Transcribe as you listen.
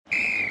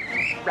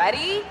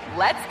Ready?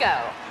 Let's go.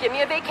 Give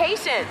me a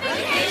vacation.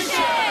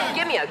 Vacation!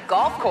 Give me a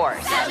golf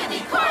course. 70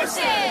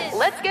 courses!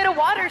 Let's get a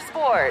water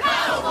sport.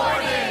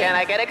 Paddleboarding! Can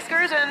I get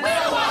excursions?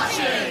 Whale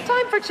watching!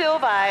 Time for chill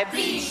vibes.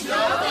 Beach yoga!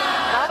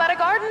 How about a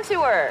garden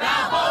tour?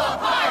 Balboa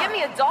Park! Give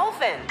me a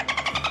dolphin.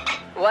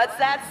 What's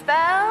that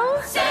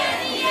spell?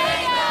 San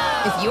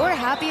Diego! If you're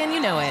happy and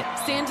you know it,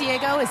 San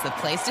Diego is the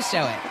place to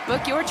show it.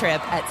 Book your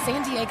trip at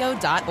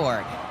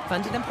sandiego.org.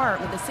 Funded in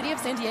part with the City of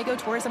San Diego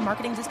Tourism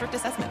Marketing District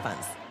Assessment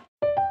Funds.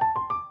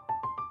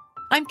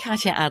 I'm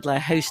Katya Adler,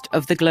 host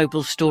of The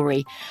Global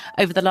Story.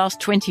 Over the last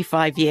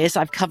 25 years,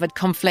 I've covered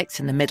conflicts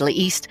in the Middle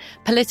East,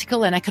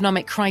 political and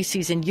economic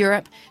crises in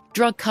Europe,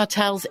 drug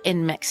cartels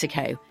in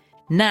Mexico.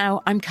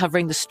 Now I'm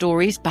covering the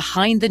stories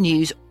behind the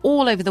news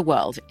all over the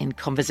world in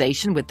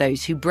conversation with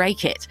those who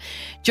break it.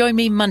 Join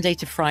me Monday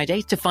to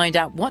Friday to find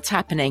out what's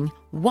happening,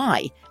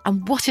 why,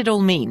 and what it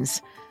all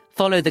means.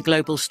 Follow The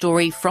Global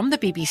Story from the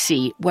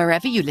BBC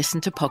wherever you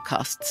listen to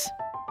podcasts.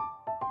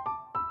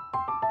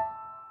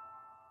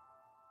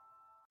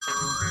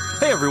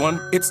 Hey everyone,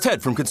 it's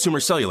Ted from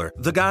Consumer Cellular,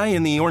 the guy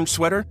in the orange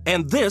sweater,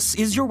 and this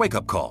is your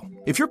wake-up call.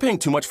 If you're paying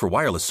too much for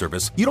wireless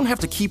service, you don't have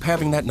to keep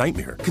having that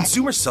nightmare.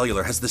 Consumer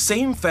Cellular has the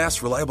same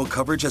fast, reliable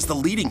coverage as the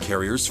leading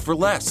carriers for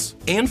less.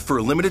 And for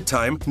a limited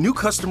time, new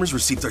customers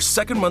receive their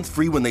second month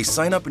free when they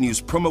sign up and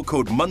use promo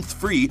code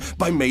MONTHFREE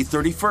by May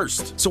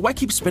 31st. So why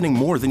keep spending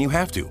more than you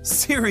have to?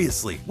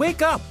 Seriously,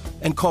 wake up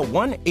and call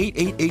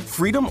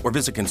 1-888-FREEDOM or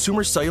visit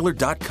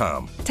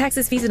consumercellular.com.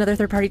 Taxes, fees, and other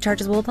third-party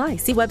charges will apply.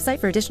 See website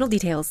for additional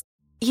details.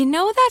 You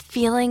know that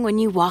feeling when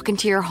you walk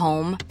into your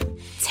home,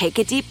 take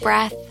a deep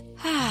breath,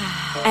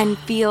 and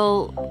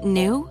feel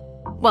new?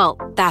 Well,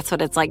 that's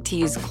what it's like to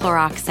use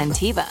Clorox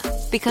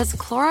Scentiva. Because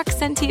Clorox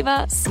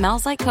Scentiva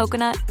smells like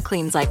coconut,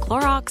 cleans like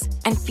Clorox,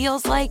 and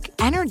feels like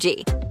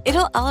energy.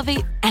 It'll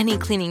elevate any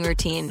cleaning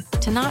routine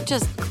to not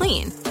just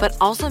clean, but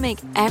also make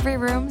every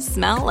room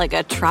smell like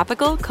a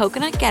tropical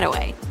coconut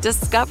getaway.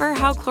 Discover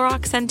how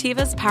Clorox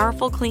Scentiva's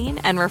powerful clean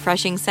and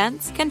refreshing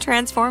scents can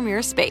transform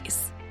your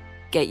space.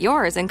 Get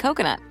yours in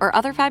coconut or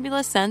other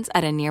fabulous scents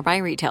at a nearby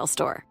retail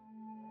store.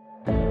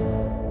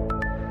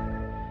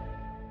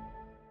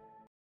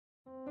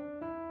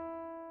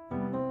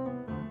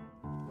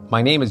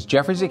 My name is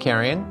Jeffrey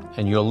Zakarian,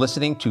 and you're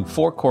listening to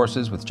 4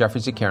 Courses with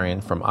Jeffrey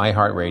Zakarian from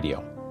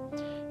iHeartRadio.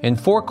 In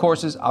 4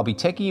 Courses, I'll be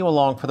taking you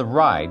along for the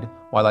ride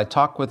while I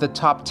talk with the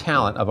top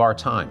talent of our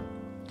time.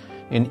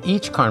 In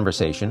each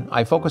conversation,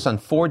 I focus on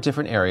 4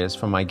 different areas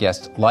from my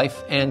guest's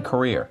life and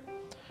career.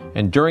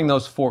 And during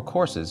those 4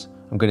 courses,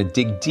 I'm going to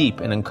dig deep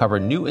and uncover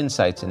new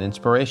insights and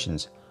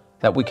inspirations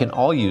that we can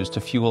all use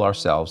to fuel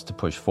ourselves to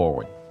push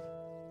forward.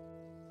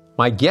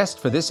 My guest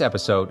for this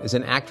episode is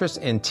an actress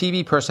and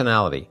TV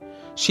personality.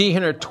 She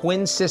and her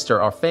twin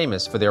sister are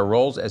famous for their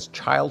roles as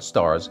child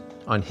stars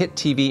on hit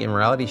TV and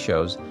reality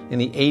shows in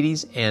the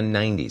 80s and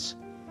 90s.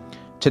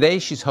 Today,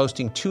 she's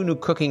hosting 2 new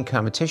cooking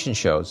competition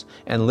shows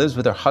and lives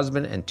with her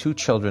husband and 2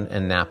 children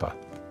in Napa.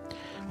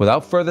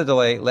 Without further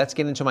delay, let's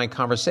get into my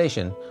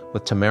conversation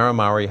with Tamara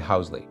Mowry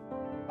Housley.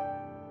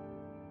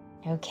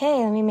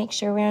 Okay, let me make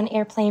sure we're on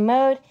airplane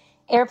mode.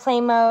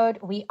 Airplane mode,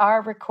 we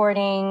are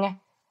recording.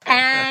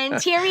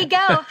 And here we go.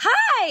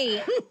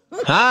 Hi!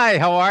 Hi,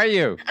 how are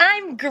you?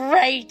 I'm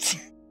great.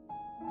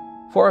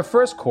 For our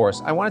first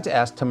course, I wanted to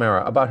ask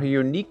Tamara about her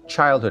unique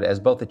childhood as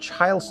both a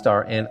child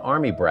star and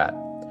army brat.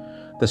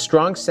 The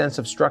strong sense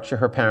of structure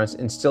her parents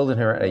instilled in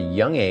her at a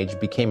young age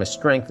became a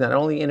strength not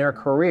only in her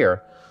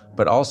career,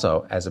 but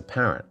also as a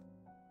parent.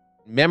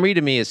 Memory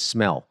to me is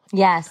smell.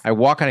 Yes. I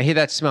walk and I hear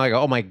that smell, I go,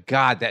 oh my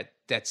God, that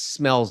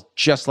smells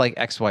just like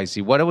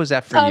XYZ. What was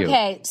that for you?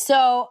 Okay,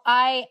 so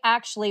I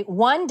actually,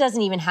 one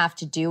doesn't even have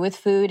to do with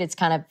food. It's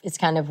kind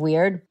of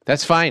weird.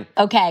 That's fine.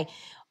 Okay,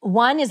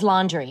 one is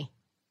laundry.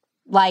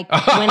 Like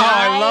when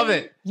I love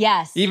it.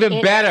 Yes.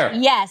 Even better.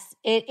 Yes,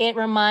 it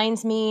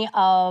reminds me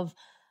of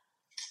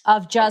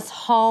just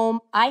home.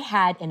 I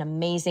had an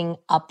amazing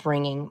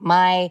upbringing.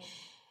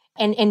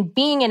 And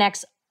being an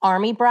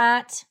ex-army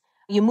brat,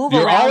 you move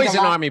around. You're always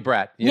an army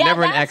brat. You're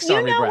never an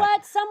ex-army brat. You know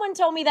what? Someone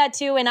told me that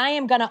too, and I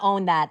am going to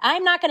own that.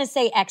 I'm not going to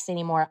say ex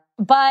anymore.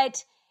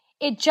 But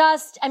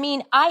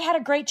I had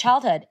a great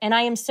childhood, and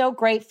I am so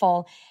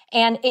grateful.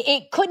 And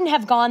it couldn't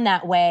have gone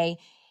that way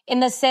in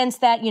the sense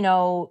that,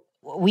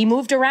 we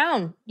moved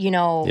around,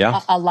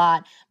 a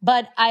lot.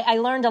 But I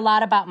learned a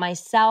lot about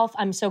myself.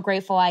 I'm so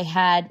grateful I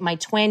had my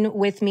twin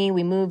with me.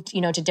 We moved,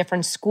 to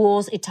different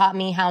schools. It taught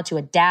me how to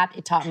adapt.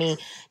 It taught me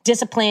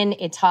discipline.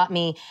 It taught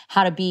me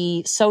how to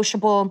be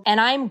sociable. And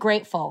I'm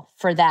grateful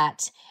for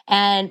that.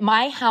 And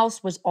my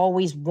house was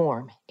always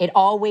warm. It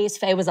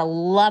was a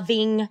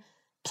loving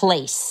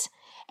place.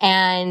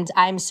 And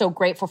I'm so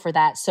grateful for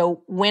that.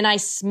 So when I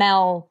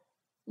smell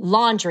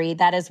laundry,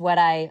 that is what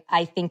I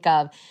think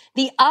of.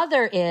 The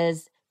other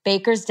is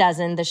Baker's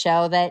Dozen, the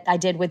show that I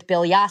did with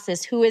Bill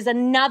Yassis, who is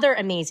another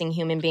amazing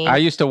human being. I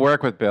used to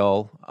work with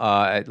Bill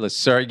at Le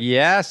Cirque.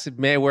 Yes,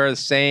 we're the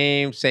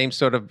same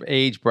sort of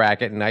age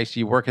bracket, and I used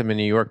to work with him in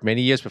New York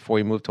many years before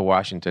he moved to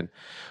Washington.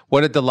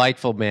 What a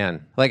delightful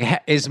man. Like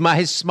his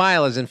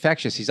smile is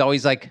infectious. He's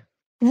always like,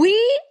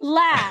 We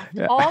laughed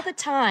all the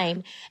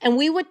time, and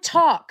we would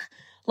talk.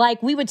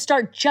 Like, we would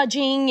start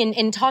judging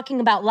and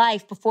talking about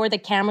life before the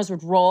cameras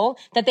would roll,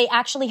 that they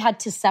actually had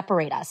to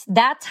separate us.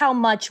 That's how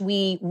much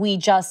we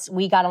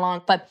got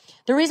along. But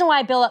the reason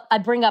why I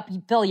bring up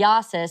Bill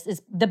Yassis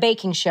is the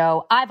baking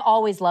show. I've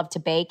always loved to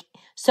bake.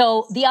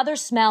 So the other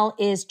smell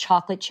is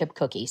chocolate chip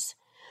cookies.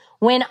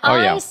 When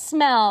I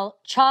smell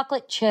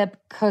chocolate chip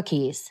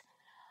cookies,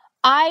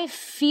 I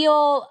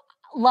feel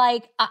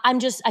like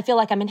I feel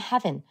like I'm in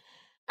heaven.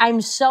 I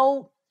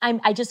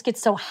just get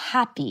so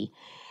happy.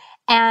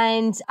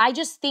 And I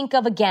just think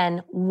of,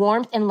 again,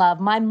 warmth and love.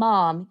 My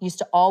mom used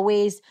to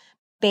always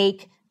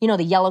bake,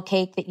 the yellow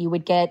cake that you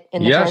would get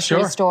in the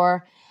grocery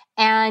store,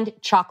 and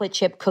chocolate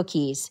chip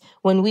cookies.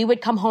 When we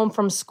would come home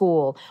from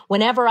school,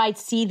 whenever I'd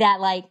see that,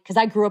 because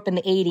I grew up in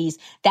the 80s,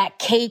 that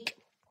cake,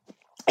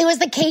 it was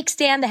the cake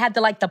stand that had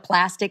the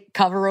plastic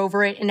cover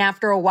over it. And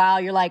after a while,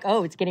 you're like,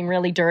 oh, it's getting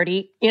really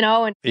dirty,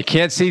 And you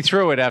can't see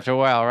through it after a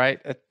while, right?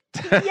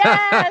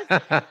 Yes.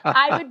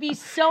 I would be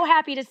so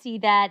happy to see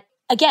that.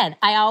 Again,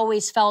 I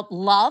always felt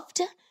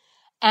loved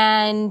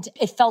and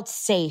it felt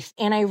safe.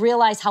 And I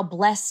realized how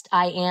blessed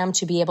I am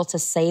to be able to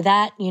say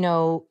that,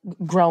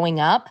 growing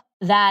up,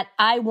 that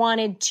I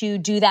wanted to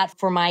do that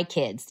for my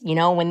kids,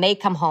 when they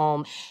come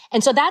home.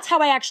 And so that's how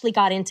I actually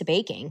got into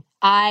baking.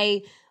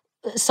 I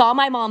saw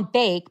my mom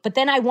bake, but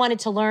then I wanted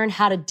to learn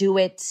how to do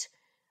it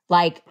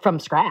from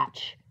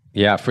scratch.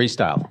 Yeah,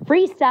 freestyle.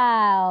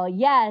 Freestyle,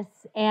 yes.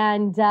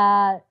 And,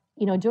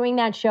 doing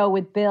that show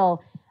with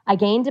Bill, I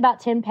gained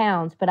about 10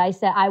 pounds, but I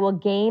said I will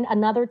gain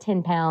another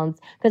 10 pounds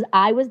because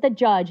I was the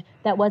judge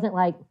that wasn't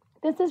like,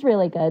 this is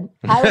really good.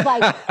 I was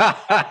like,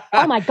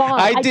 oh my God.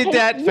 I did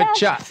that for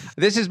Chopped.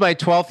 This is my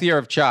 12th year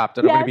of Chopped,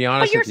 and I'm going to be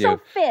honest with you.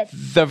 But you're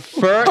so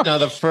fit.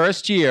 The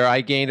first year I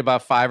gained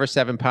about 5 or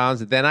 7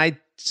 pounds. Then I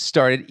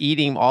started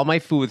eating all my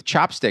food with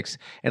chopsticks,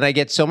 and I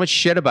get so much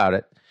shit about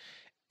it.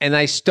 And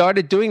I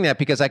started doing that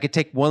because I could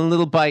take one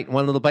little bite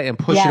and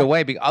push it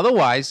away. Because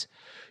otherwise,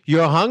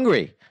 you're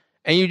hungry.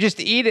 And you just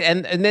eat it,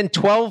 and then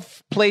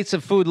 12 plates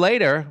of food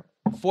later,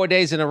 4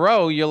 days in a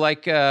row, you're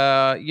like,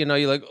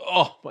 you're like,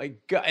 oh my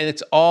God. And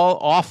it's all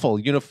awful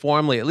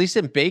uniformly. At least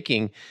in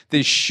baking,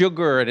 there's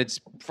sugar and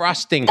it's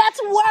frosting.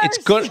 That's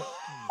worse.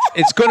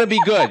 It's going to be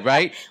good,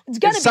 right?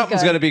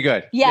 Something's going to be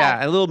good. Yeah.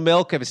 And a little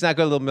milk. If it's not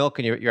good, a little milk,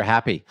 and you're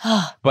happy.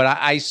 But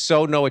I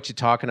so know what you're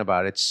talking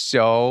about. It's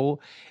so,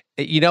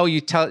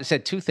 you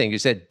said two things. You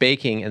said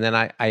baking, and then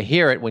I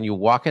hear it when you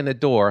walk in the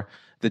door.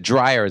 The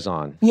dryer's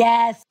on.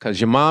 Yes. Because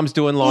your mom's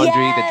doing laundry.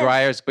 Yes. The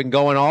dryer's been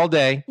going all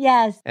day.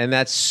 Yes. And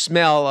that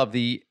smell of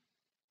the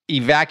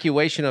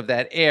evacuation of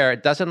that air,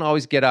 it doesn't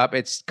always get up.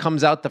 It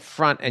comes out the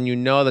front and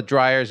the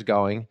dryer's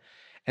going.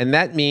 And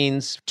that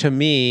means to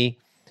me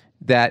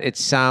that it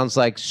sounds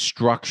like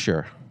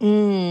structure.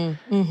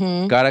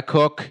 Mm-hmm. Gotta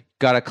cook,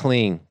 gotta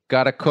clean.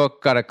 Gotta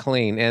cook, gotta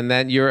clean. And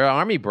then you're an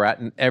army brat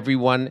and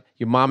everyone,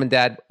 your mom and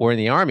dad were in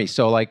the army.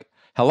 So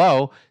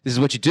hello, this is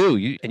what you do.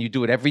 You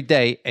do it every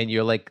day and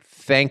you're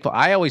thankful.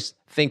 I always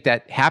think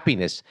that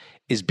happiness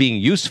is being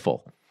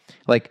useful.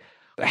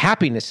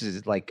 Happiness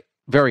is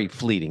very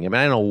fleeting. I mean,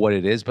 I don't know what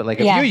it is, but if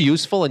you're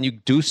useful and you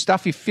do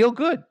stuff, you feel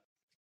good.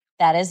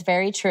 That is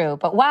very true.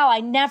 But wow, I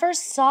never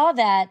saw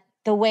that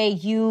the way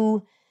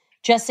you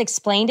just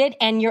explained it.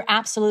 And you're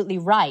absolutely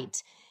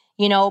right.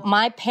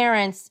 My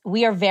parents,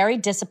 we are very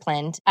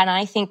disciplined. And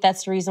I think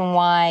that's the reason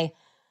why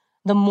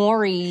the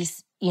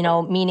Mories,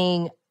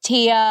 meaning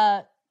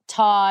Tia,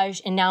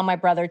 Taj, and now my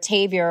brother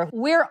Tavier,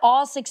 we're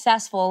all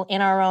successful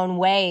in our own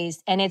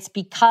ways. And it's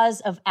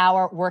because of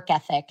our work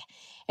ethic.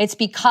 It's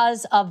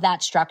because of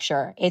that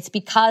structure. It's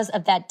because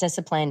of that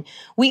discipline.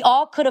 We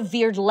all could have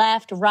veered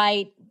left,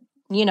 right,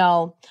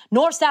 north,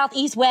 south,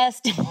 east,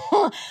 west.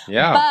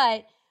 Yeah.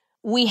 But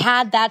we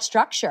had that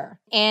structure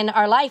in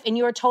our life. And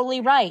you are totally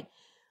right.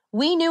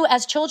 We knew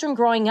as children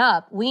growing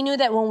up, we knew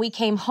that when we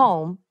came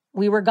home,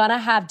 we were going to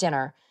have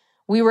dinner.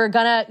 We were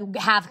going to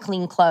have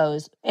clean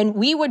clothes, and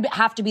we would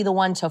have to be the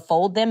one to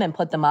fold them and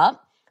put them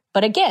up.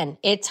 But again,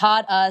 it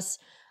taught us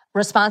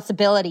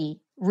responsibility,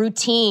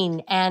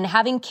 routine, and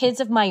having kids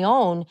of my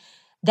own.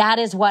 That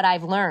is what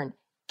I've learned.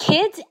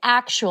 Kids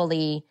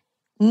actually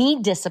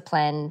need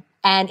discipline,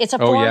 and it's a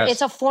form,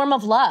 it's a form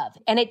of love.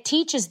 And it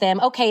teaches them,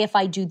 okay, if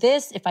I do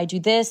this, if I do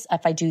this,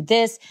 if I do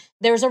this,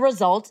 there's a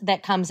result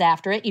that comes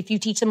after it. If you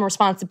teach them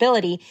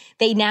responsibility,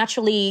 they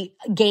naturally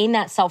gain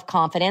that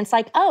self-confidence.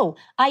 Oh,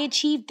 I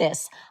achieved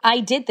this. I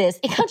did this.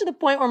 It got to the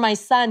point where my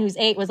son, who's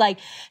 8, was like,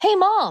 hey,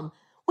 Mom,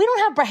 we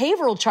don't have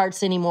behavioral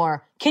charts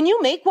anymore. Can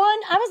you make one?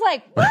 I was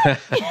like,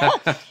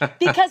 what?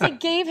 Because it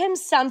gave him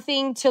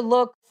something to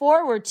look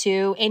forward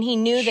to, and he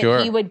knew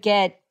that he would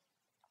get,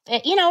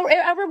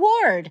 a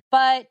reward.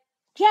 But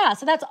yeah,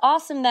 so that's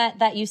awesome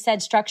that you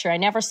said structure. I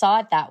never saw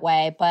it that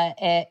way, but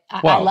I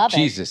love it.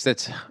 Jesus,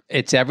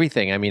 it's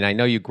everything. I mean, I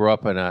know you grew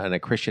up in a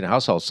Christian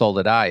household, so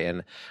did I,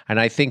 and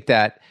I think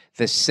that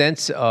the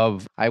sense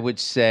of, I would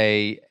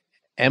say,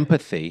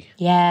 empathy,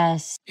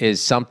 is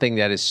something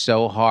that is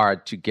so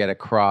hard to get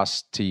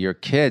across to your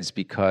kids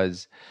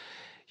because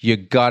you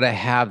got to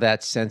have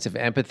that sense of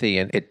empathy,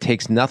 and it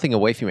takes nothing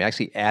away from you. It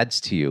actually adds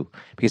to you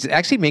because it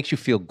actually makes you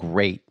feel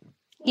great.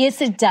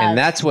 Yes, it does. And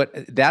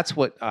that's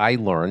what I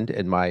learned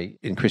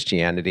in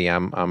Christianity.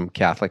 I'm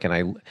Catholic,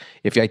 and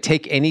if I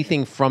take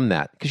anything from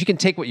that, because you can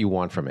take what you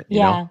want from it, you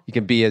know? You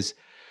can be as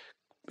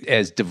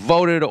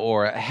devoted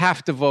or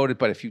half devoted,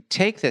 but if you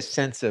take this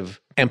sense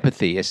of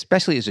empathy,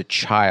 especially as a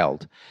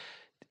child,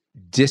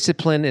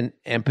 discipline and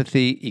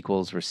empathy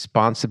equals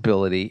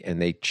responsibility,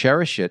 and they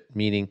cherish it,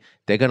 meaning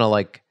they're going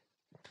to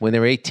when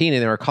they're 18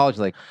 and they're in college,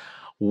 like,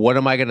 what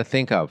am I going to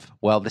think of?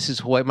 Well, this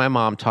is what my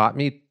mom taught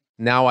me.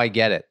 Now I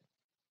get it.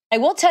 I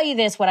will tell you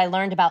this, what I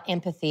learned about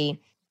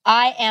empathy.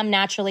 I am an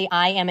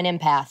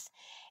empath,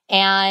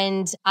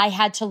 and I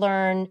had to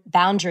learn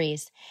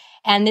boundaries.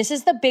 And this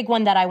is the big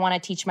one that I want to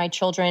teach my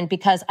children,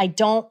 because I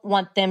don't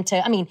want them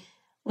to,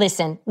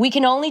 listen, we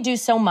can only do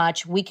so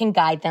much. We can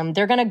guide them.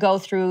 They're going to go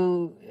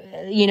through,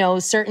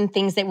 certain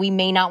things that we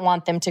may not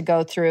want them to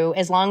go through.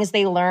 As long as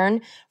they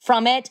learn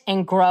from it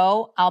and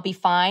grow, I'll be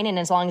fine. And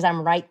as long as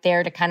I'm right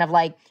there to kind of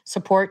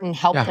support and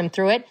help them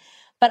through it.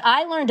 But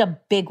I learned a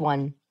big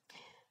one.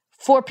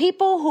 For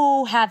people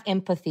who have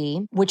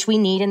empathy, which we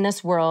need in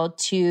this world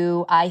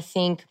to, I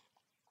think,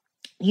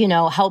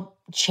 help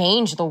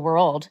change the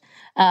world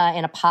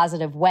in a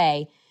positive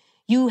way,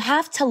 you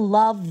have to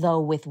love,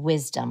 though, with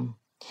wisdom.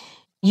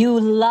 You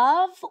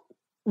love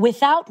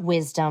without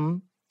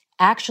wisdom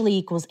actually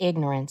equals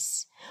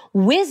ignorance.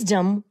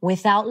 Wisdom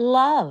without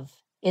love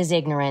is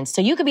ignorance.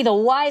 So you could be the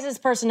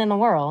wisest person in the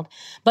world,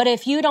 but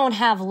if you don't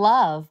have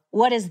love,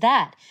 what is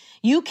that?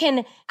 You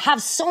can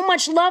have so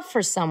much love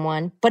for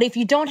someone, but if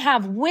you don't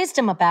have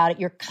wisdom about it,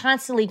 you're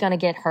constantly going to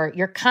get hurt.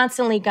 You're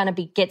constantly going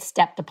to get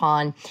stepped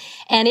upon.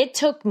 And it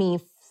took me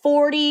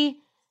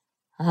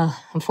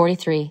I'm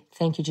 43.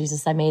 Thank you,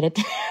 Jesus. I made it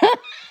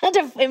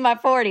in my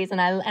 40s,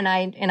 and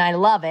I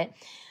love it.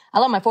 I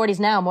love my 40s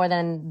now more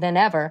than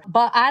ever.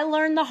 But I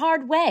learned the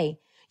hard way.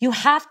 You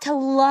have to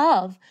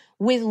love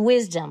with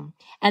wisdom,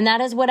 and that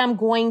is what I'm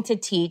going to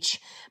teach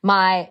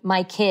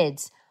my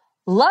kids.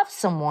 Love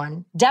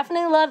someone,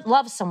 definitely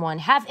love someone,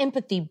 have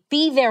empathy,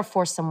 be there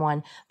for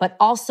someone, but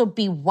also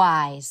be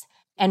wise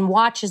and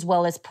watch as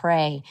well as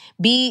pray.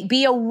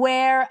 Be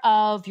aware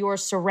of your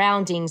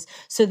surroundings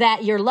so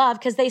that your love,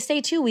 because they say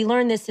too, we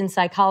learn this in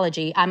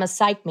psychology. I'm a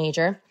psych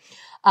major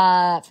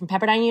from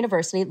Pepperdine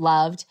University,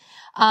 loved,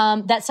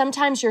 that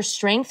sometimes your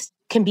strength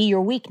can be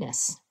your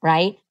weakness,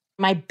 right?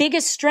 My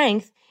biggest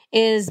strength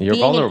is being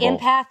vulnerable. An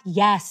empath.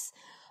 Yes.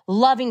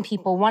 Loving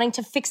people, wanting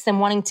to fix them,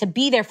 wanting to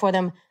be there for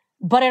them.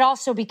 But it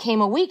also became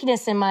a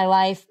weakness in my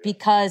life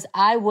because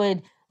I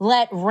would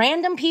let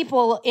random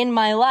people in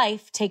my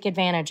life take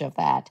advantage of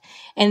that.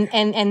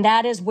 And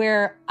that is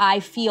where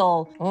I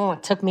feel,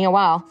 it took me a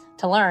while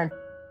to learn.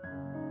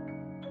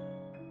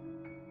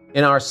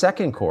 In our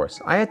second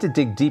course, I had to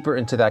dig deeper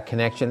into that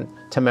connection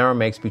Tamara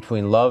makes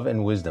between love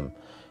and wisdom.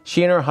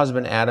 She and her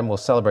husband Adam will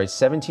celebrate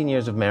 17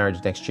 years of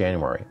marriage next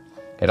January.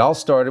 It all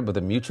started with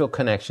a mutual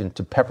connection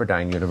to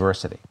Pepperdine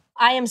University.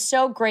 I am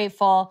so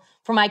grateful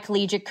for my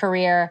collegiate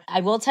career.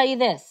 I will tell you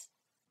this,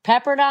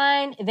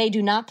 Pepperdine, they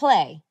do not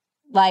play.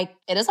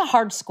 It is a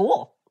hard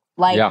school.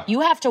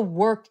 You have to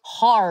work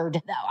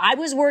hard. I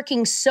was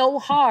working so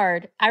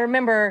hard. I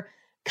remember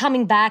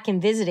coming back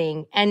and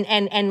visiting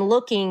and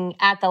looking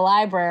at the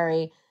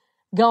library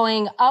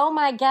going, oh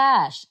my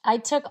gosh, I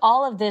took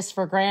all of this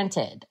for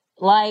granted.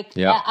 Because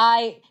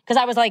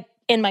I was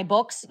in my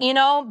books,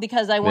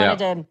 because I wanted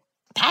to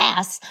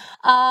pass.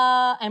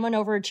 I'm an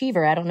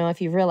overachiever. I don't know if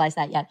you've realized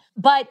that yet,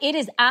 but it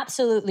is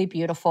absolutely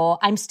beautiful.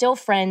 I'm still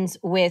friends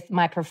with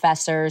my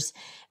professors.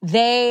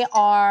 They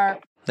are...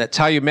 That's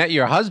how you met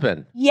your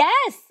husband.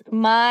 Yes.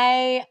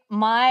 My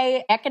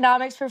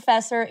economics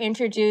professor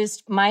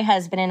introduced my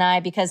husband and I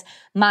because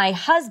my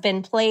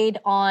husband played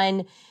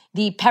on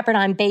the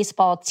Pepperdine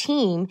baseball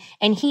team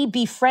and he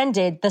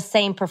befriended the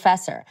same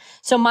professor.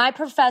 So my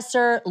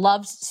professor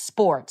loves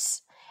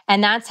sports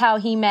and that's how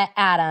he met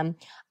Adam.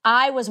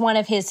 I was one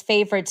of his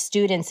favorite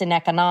students in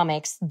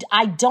economics.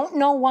 I don't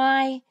know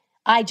why.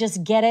 I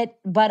just get it,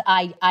 but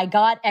I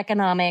got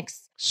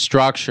economics.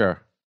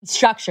 Structure.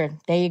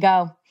 There you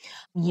go.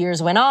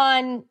 Years went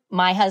on.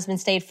 My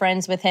husband stayed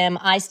friends with him.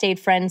 I stayed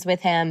friends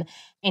with him.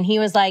 And he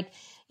was like,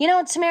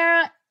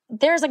 Tamara,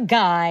 there's a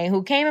guy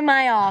who came in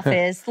my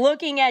office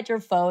looking at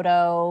your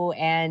photo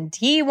and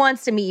he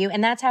wants to meet you.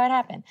 And that's how it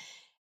happened.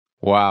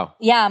 Wow.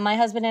 Yeah, my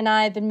husband and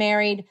I have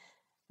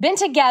been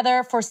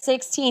together for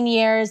 16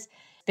 years.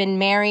 Been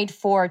married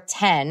for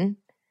 10.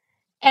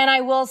 And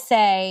I will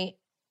say,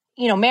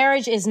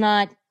 marriage is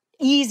not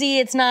easy.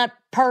 It's not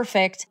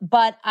perfect,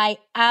 but I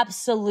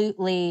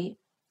absolutely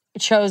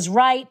chose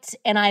right.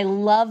 And I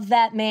love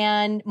that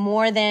man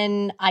more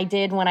than I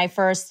did when I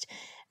first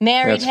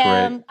married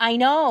him. Great. I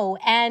know.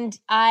 And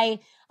I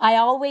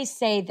always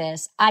say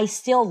this, I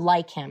still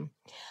like him.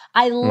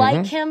 I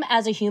like him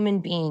as a human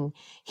being.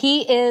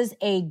 He is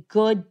a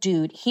good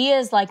dude. He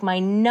is like my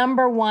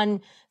number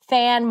one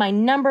fan, my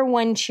number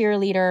one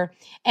cheerleader.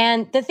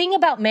 And the thing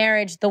about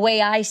marriage, the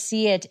way I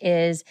see it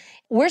is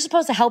we're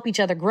supposed to help each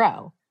other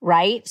grow,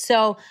 right?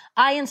 So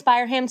I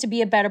inspire him to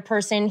be a better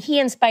person. He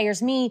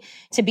inspires me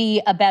to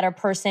be a better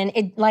person.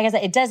 Like I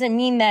said, it doesn't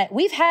mean that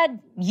we've had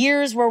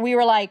years where we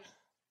were like,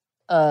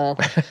 are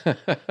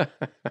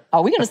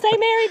we going to stay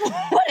married?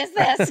 What is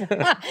this?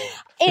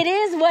 It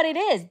is what it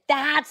is.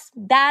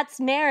 That's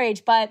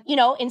marriage. But,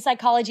 in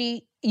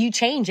psychology, you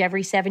change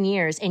every 7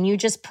 years and you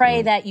just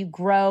pray that you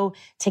grow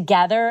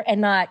together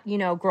and not,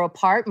 grow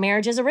apart.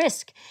 Marriage is a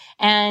risk.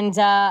 And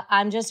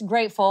I'm just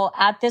grateful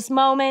at this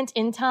moment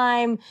in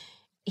time.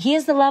 He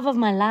is the love of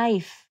my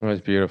life. It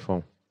was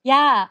beautiful.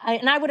 Yeah.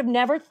 And I would have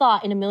never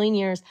thought in a million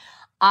years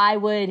I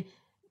would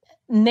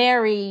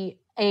marry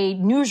a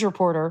news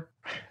reporter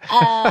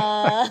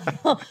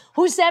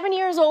who's 7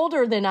 years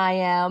older than I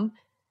am.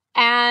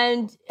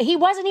 And he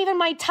wasn't even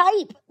my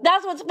type.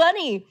 That's what's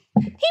funny. He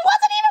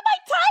wasn't even my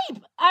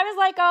type. I was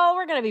like, oh,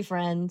 we're going to be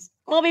friends.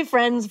 We'll be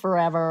friends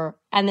forever.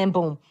 And then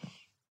boom.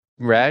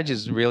 Marriage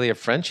is really a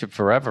friendship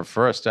forever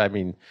first. I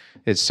mean,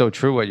 it's so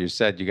true what you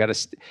said. You got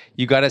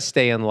to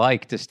stay in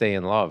like to stay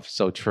in love.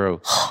 So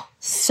true.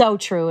 So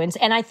true.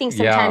 And I think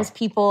sometimes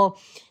people,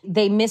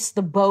 they miss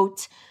the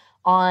boat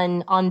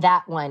on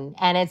that one.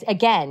 And it's,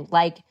 again,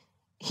 like,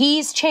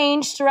 he's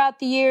changed throughout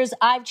the years.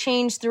 I've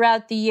changed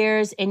throughout the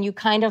years. And you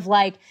kind of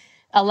like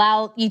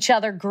allow each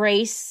other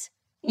grace,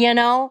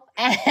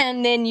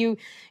 and then you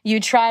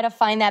try to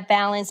find that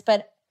balance.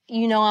 But,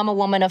 I'm a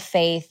woman of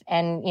faith.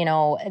 And,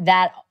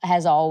 that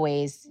has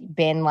always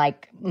been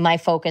like my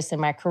focus in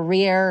my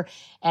career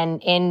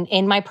and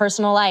in my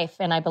personal life.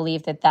 And I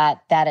believe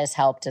that has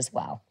helped as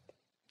well.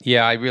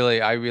 Yeah,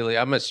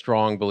 I'm a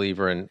strong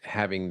believer in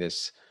having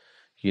this,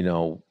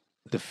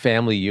 the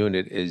family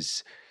unit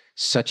is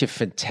such a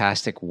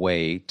fantastic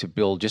way to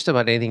build just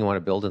about anything you want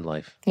to build in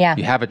life. Yeah.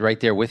 You have it right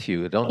there with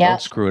you.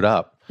 Don't screw it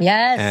up.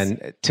 Yes.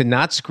 And to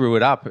not screw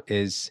it up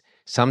is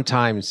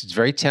sometimes it's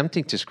very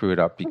tempting to screw it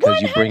up because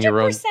 100%. You bring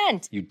your own.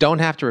 You don't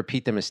have to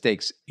repeat the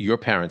mistakes your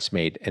parents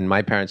made, and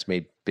my parents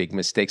made big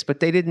mistakes,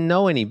 but they didn't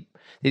know any.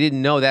 They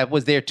didn't know that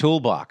was their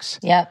toolbox.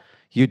 Yep.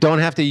 You don't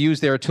have to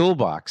use their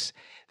toolbox.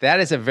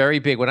 That is a very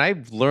big. When I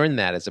learned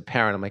that as a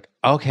parent, I'm like,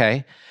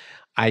 okay.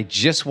 I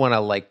just want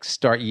to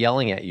start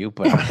yelling at you,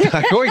 but I'm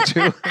not going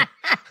to.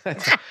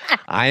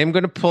 I am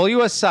going to pull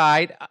you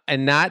aside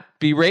and not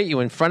berate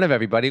you in front of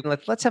everybody.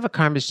 Let's have a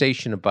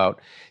conversation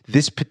about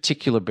this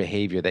particular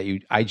behavior that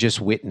I just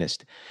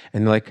witnessed.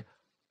 And they're like,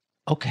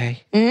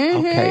 okay,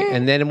 okay.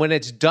 And then when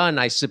it's done,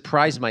 I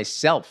surprise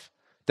myself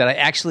that I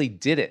actually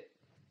did it.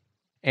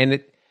 And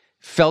it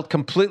felt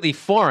completely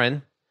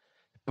foreign,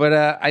 but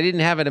I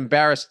didn't have an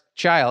embarrassed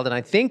child. And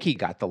I think he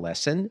got the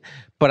lesson,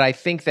 but I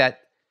think that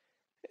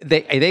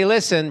They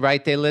listen,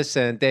 right? They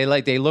listen. They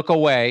look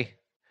away.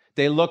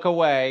 They look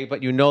away,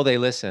 but they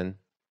listen,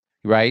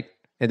 right?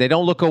 And they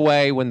don't look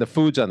away when the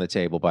food's on the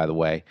table, by the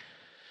way.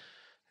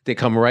 They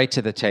come right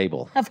to the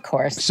table. Of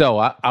course. So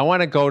I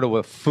want to go to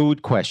a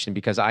food question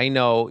because I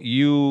know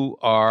you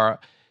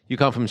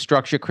come from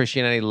structured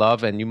Christianity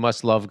love, and you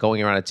must love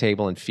going around a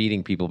table and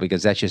feeding people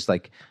because that's just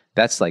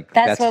that's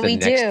what we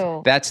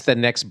do. That's the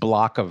next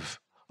block of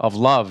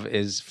love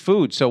is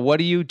food. So what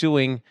are you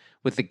doing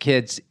with the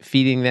kids,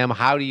 feeding them?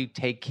 How do you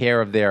take care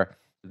of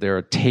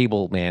their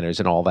table manners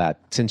and all that?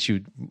 Since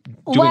you're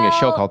doing a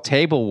show called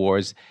Table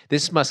Wars,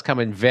 this must come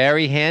in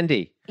very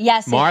handy.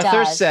 Yes, Martha it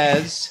does.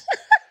 says.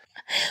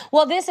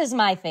 Well, this is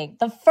my thing.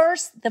 The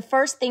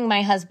first thing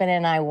my husband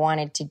and I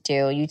wanted to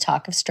do, you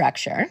talk of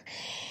structure,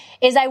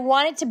 is I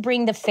wanted to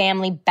bring the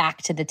family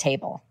back to the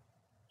table.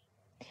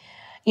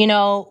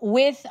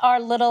 With our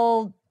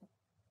little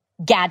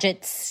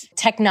gadgets,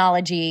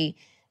 technology,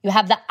 you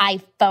have the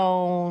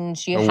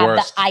iPhones, you have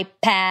the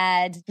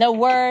iPads, the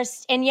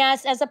worst. And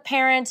yes, as a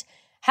parent,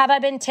 have I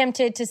been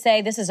tempted to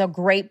say this is a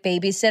great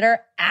babysitter?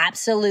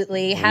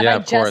 Absolutely. Have I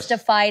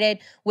justified it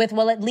with,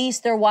 well, at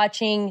least they're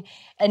watching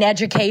an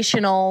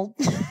educational,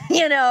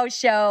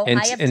 show.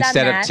 I have done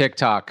instead that. Of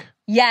TikTok.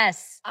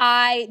 Yes.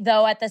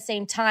 Though, at the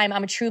same time,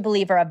 I'm a true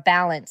believer of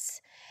balance.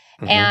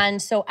 Mm-hmm.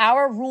 And so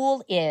our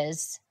rule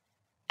is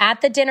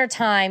at the dinner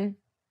time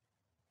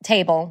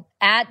table,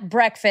 at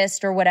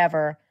breakfast or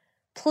whatever,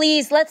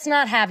 please, let's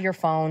not have your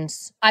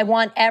phones. I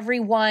want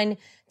everyone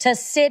to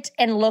sit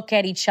and look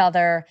at each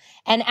other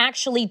and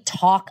actually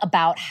talk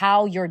about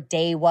how your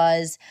day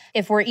was.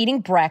 If we're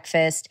eating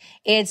breakfast,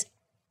 it's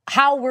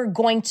how we're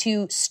going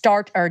to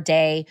start our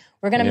day.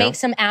 We're going to make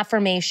some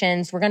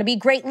affirmations. We're going to be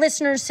great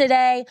listeners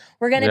today.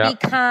 We're going to be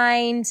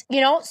kind.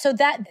 So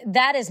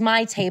that is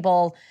my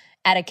table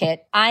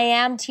etiquette. I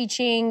am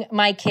teaching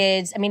my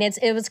kids. I mean,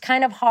 it was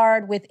kind of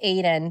hard with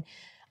Aiden.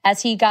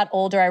 As he got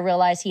older, I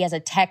realized he has a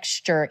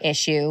texture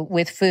issue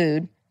with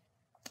food.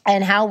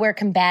 And how we're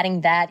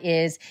combating that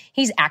is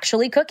he's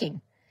actually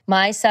cooking.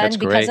 My son,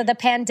 because of the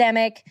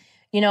pandemic,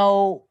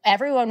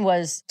 everyone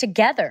was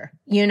together,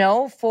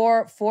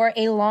 for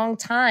a long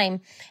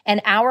time.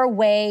 And our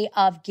way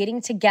of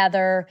getting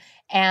together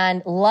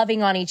and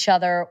loving on each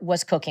other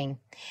was cooking.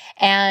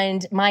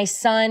 And my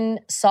son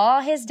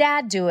saw his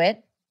dad do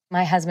it.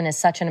 My husband is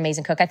such an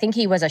amazing cook. I think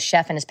he was a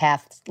chef in his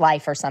past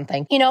life or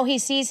something. You know, he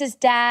sees his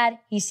dad,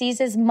 he sees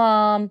his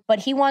mom, but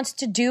he wants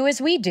to do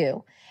as we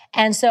do.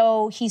 And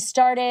so he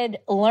started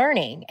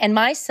learning. And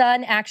my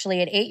son,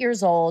 actually, at 8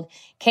 years old,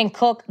 can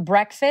cook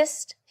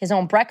breakfast, his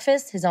own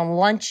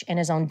lunch, and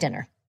his own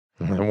dinner.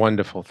 A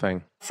wonderful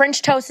thing.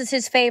 French toast is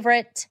his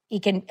favorite.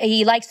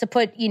 He likes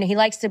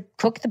to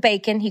cook the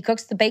bacon. He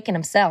cooks the bacon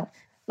himself.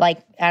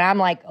 And I'm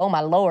like, oh my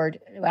Lord,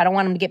 I don't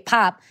want him to get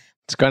popped.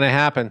 It's going to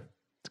happen.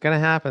 It's going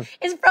to happen.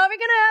 It's probably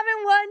going to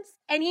happen once.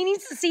 And he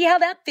needs to see how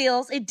that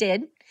feels. It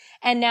did.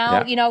 And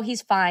now,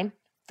 he's fine.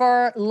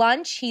 For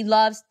lunch, he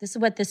loves, this is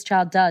what this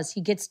child does. He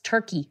gets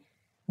turkey,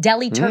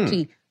 deli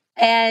turkey.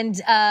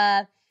 And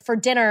for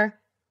dinner,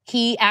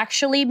 he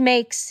actually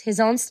makes his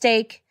own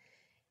steak.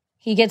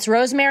 He gets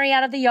rosemary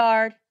out of the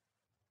yard,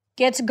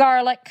 gets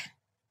garlic,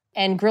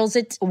 and grills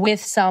it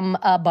with some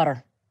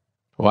butter.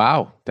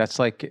 Wow. That's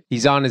like,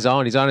 he's on his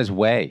own. He's on his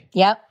way.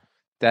 Yep.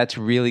 That's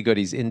really good.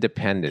 He's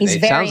independent.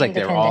 It sounds like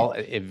they're all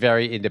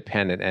very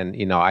independent.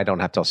 And, I don't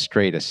have to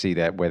stray to see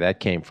where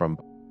that came from.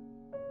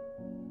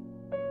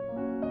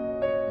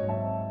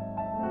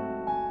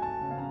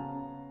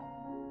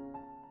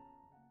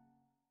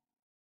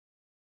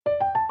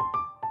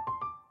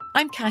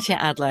 I'm Katya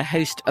Adler,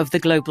 host of The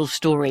Global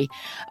Story.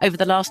 Over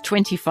the last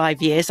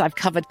 25 years, I've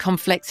covered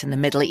conflicts in the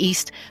Middle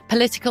East,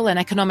 political and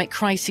economic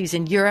crises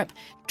in Europe,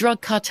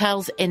 drug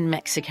cartels in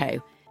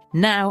Mexico.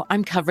 Now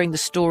I'm covering the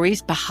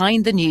stories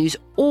behind the news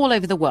all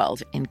over the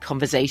world in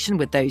conversation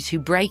with those who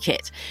break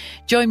it.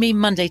 Join me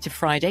Monday to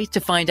Friday to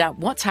find out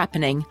what's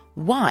happening,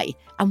 why,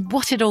 and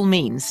what it all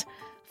means.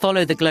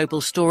 Follow The Global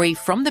Story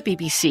from the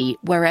BBC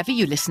wherever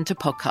you listen to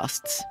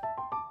podcasts.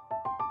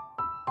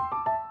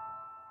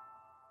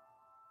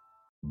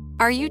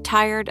 Are you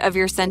tired of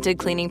your scented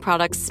cleaning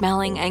products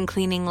smelling and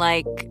cleaning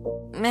like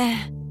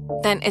meh?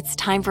 Then it's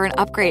time for an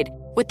upgrade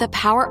with the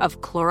power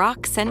of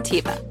Clorox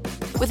Scentiva.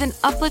 With an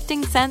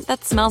uplifting scent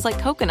that smells like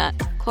coconut,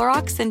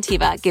 Clorox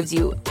Scentiva gives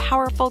you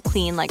powerful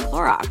clean like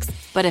Clorox,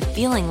 but a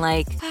feeling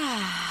like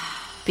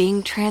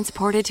being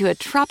transported to a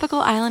tropical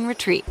island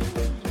retreat.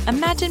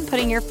 Imagine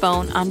putting your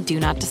phone on Do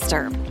Not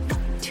Disturb,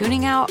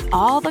 tuning out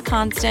all the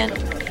constant,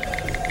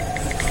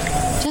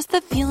 just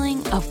the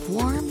feeling of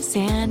warm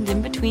sand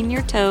in between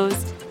your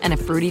toes and a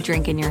fruity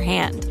drink in your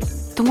hand.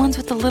 The ones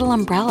with the little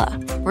umbrella.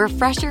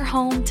 Refresh your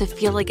home to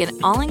feel like an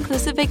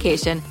all-inclusive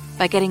vacation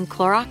by getting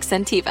Clorox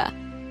Scentiva.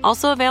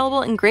 Also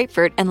available in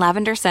grapefruit and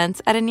lavender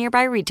scents at a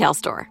nearby retail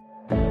store.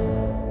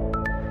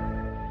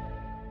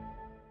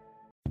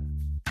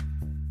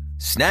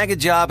 Snag a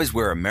Job is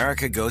where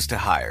America goes to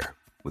hire,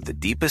 with the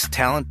deepest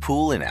talent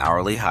pool in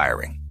hourly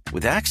hiring.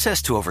 With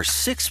access to over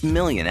 6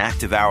 million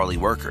active hourly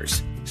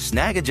workers,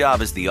 Snag a Job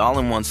is the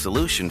all-in-one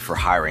solution for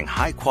hiring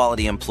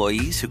high-quality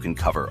employees who can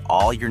cover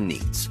all your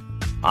needs.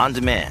 On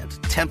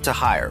demand, temp to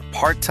hire,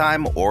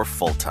 part-time or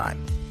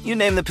full-time. You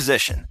name the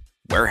position.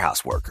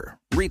 Warehouse worker,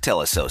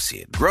 retail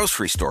associate,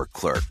 grocery store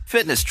clerk,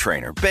 fitness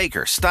trainer,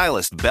 baker,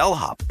 stylist,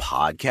 bellhop,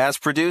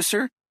 podcast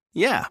producer.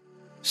 Yeah,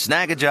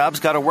 Snag a Job's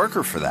got a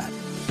worker for that.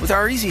 With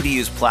our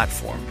easy-to-use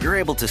platform, you're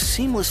able to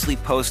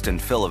seamlessly post and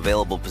fill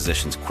available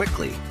positions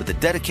quickly with a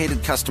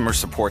dedicated customer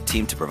support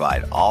team to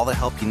provide all the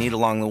help you need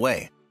along the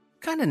way.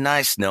 Kind of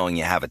nice knowing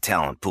you have a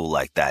talent pool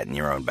like that in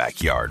your own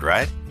backyard,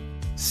 right?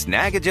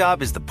 Snag a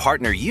Job is the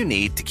partner you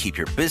need to keep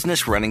your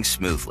business running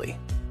smoothly.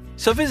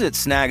 So visit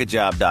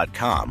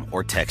snagajob.com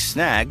or text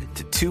snag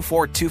to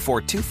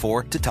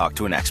 242424 to talk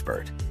to an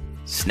expert.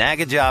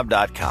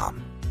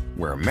 Snagajob.com,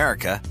 where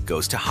America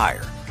goes to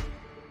hire.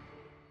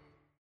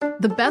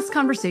 The best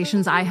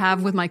conversations I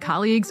have with my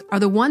colleagues are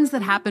the ones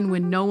that happen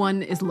when no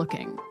one is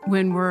looking,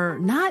 when we're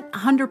not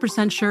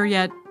 100% sure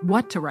yet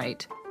what to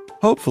write.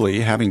 Hopefully,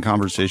 having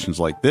conversations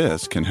like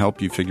this can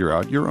help you figure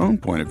out your own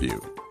point of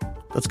view.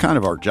 That's kind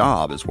of our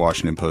job as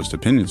Washington Post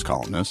opinions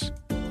columnists.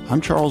 I'm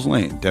Charles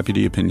Lane,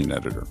 Deputy Opinion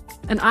Editor.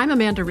 And I'm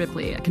Amanda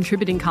Ripley, a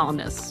contributing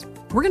columnist.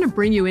 We're going to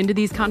bring you into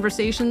these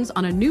conversations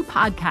on a new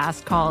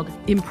podcast called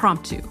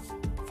Impromptu.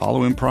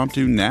 Follow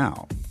Impromptu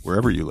now,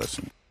 wherever you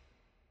listen.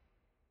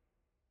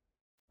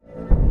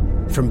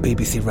 From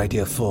BBC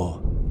Radio 4,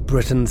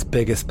 Britain's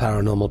biggest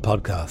paranormal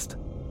podcast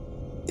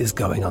is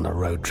going on a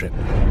road trip.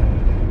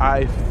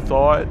 I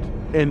thought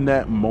in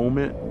that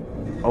moment,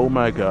 oh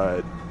my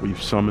God,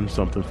 we've summoned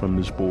something from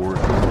this board.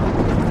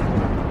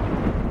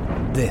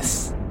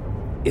 This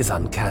is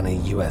Uncanny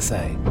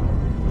USA.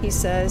 He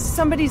says,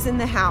 somebody's in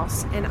the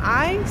house, and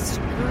I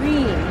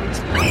screamed.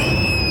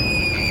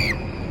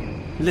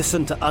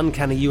 Listen to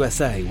Uncanny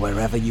USA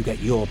wherever you get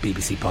your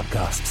BBC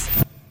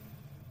podcasts,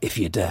 if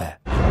you dare.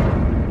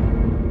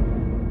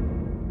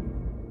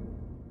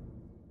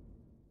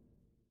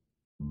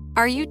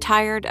 Are you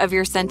tired of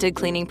your scented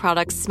cleaning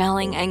products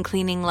smelling and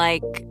cleaning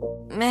like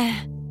meh?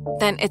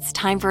 Then it's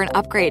time for an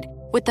upgrade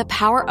with the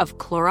power of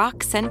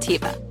Clorox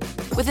Scentiva.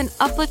 With an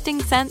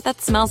uplifting scent that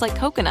smells like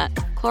coconut,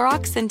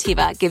 Clorox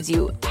Scentiva gives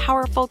you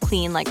powerful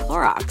clean like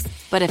Clorox,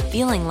 but a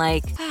feeling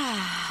like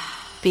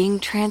being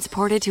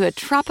transported to a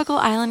tropical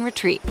island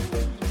retreat.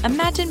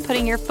 Imagine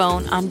putting your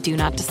phone on Do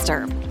Not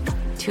Disturb,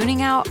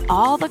 tuning out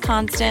all the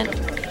constant,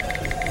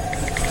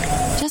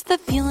 just the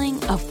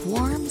feeling of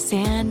warm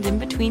sand in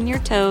between your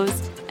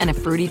toes and a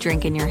fruity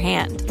drink in your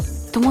hand.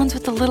 The ones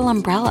with the little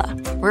umbrella.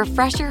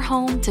 Refresh your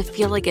home to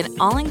feel like an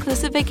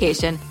all-inclusive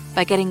vacation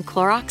by getting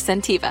Clorox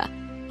Scentiva.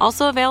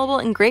 Also available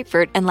in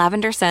grapefruit and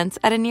lavender scents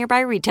at a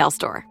nearby retail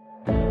store.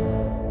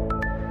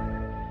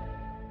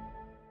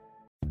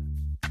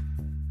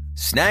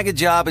 Snag a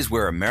Job is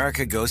where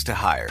America goes to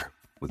hire,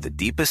 with the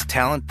deepest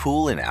talent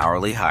pool in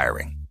hourly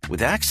hiring.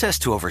 With access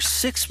to over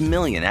 6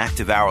 million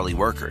active hourly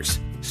workers,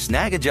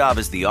 Snag a Job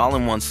is the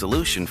all-in-one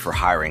solution for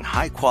hiring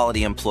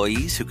high-quality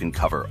employees who can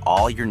cover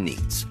all your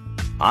needs.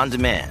 On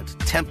demand,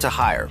 temp to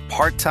hire,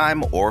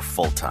 part-time or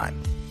full-time.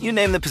 You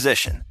name the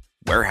position.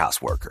 Warehouse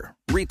worker,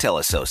 retail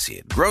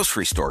associate,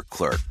 grocery store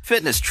clerk,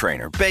 fitness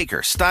trainer,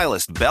 baker,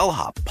 stylist,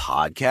 bellhop,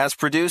 podcast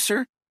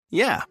producer.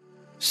 Yeah,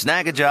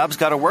 Snag a Job's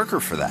got a worker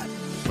for that.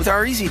 With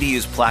our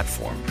easy-to-use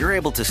platform, you're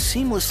able to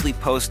seamlessly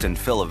post and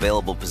fill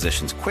available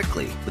positions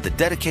quickly with a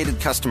dedicated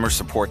customer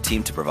support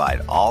team to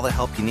provide all the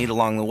help you need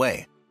along the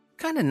way.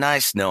 Kind of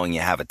nice knowing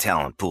you have a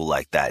talent pool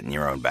like that in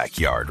your own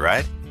backyard,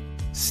 right?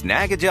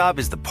 Snag a Job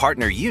is the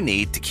partner you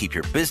need to keep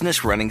your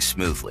business running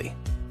smoothly.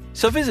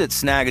 So visit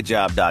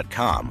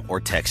snagajob.com or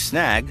text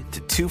snag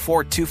to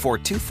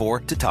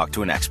 242424 to talk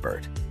to an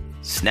expert.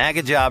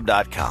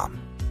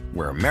 Snagajob.com,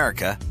 where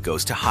America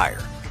goes to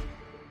hire.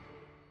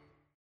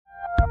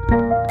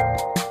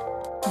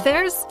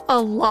 There's a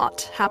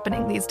lot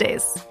happening these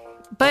days,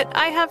 but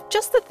I have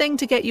just the thing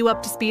to get you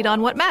up to speed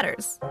on what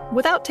matters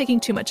without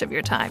taking too much of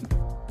your time.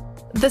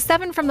 The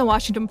 7 from the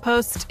Washington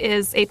Post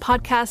is a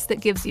podcast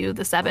that gives you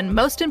the 7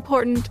 most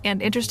important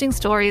and interesting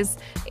stories,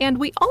 and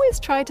we always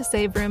try to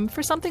save room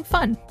for something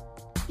fun.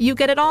 You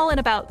get it all in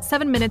about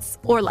 7 minutes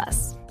or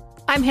less.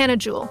 I'm Hannah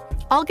Jewell.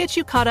 I'll get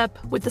you caught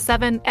up with the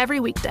 7 every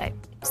weekday.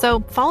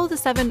 So follow the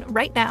 7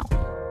 right now.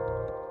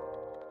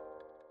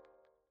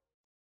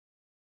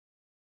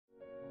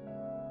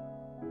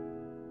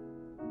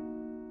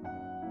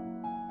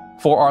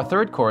 For our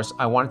third course,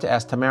 I wanted to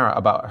ask Tamara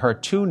about her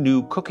 2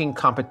 new cooking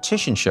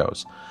competition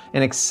shows,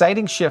 an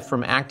exciting shift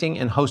from acting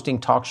and hosting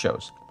talk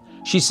shows.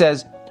 She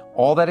says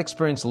all that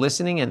experience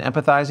listening and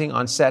empathizing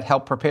on set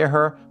helped prepare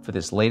her for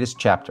this latest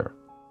chapter.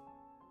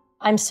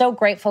 I'm so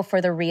grateful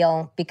for the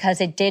Reel because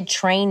it did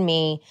train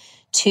me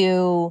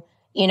to,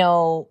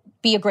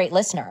 be a great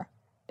listener.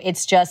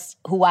 It's just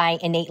who I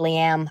innately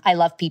am. I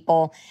love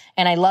people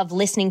and I love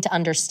listening to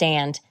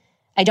understand.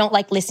 I don't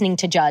like listening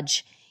to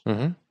judge.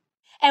 Mm-hmm.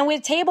 And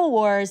with Table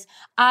Wars,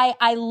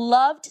 I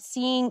loved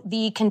seeing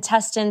the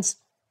contestants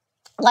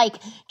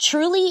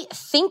truly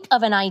think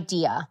of an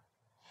idea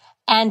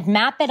and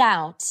map it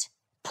out,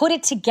 put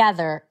it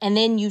together, and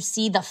then you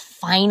see the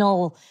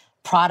final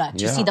product.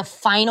 Yeah. You see the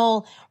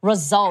final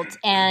result.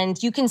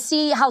 And you can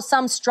see how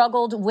some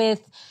struggled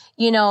with,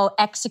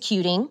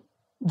 executing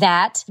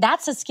that.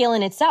 That's a skill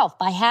in itself.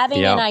 By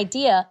having an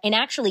idea and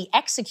actually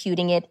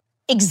executing it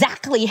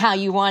exactly how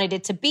you wanted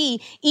it to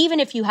be, even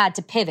if you had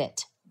to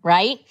pivot.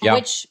 Right? Yeah.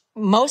 Which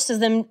most of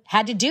them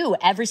had to do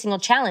every single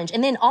challenge.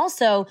 And then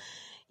also,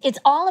 it's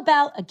all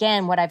about,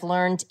 again, what I've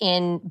learned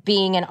in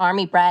being an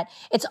Army brat.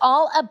 It's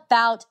all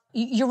about,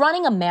 you're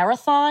running a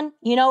marathon,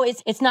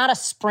 it's not a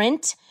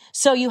sprint.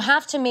 So you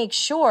have to make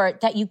sure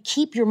that you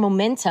keep your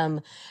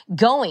momentum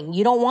going.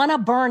 You don't want to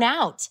burn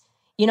out.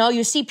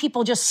 You see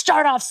people just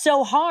start off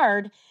so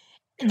hard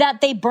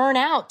that they burn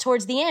out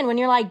towards the end when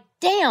you're like,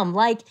 damn,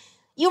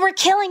 you were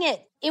killing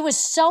it. It was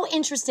so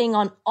interesting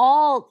on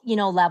all,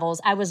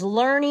 levels. I was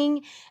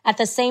learning at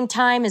the same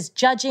time as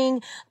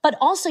judging, but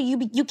also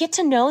you get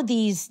to know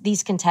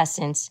these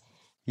contestants.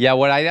 Yeah,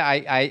 what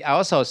I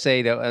also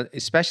say, that,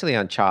 especially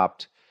on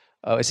Chopped,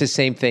 it's the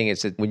same thing.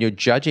 It's that when you're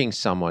judging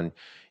someone,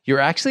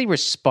 you're actually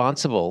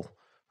responsible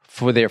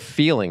for their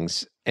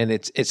feelings. And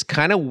it's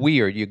kind of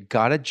weird. You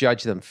got to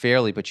judge them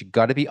fairly, but you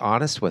got to be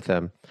honest with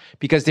them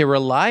because they're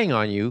relying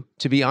on you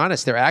to be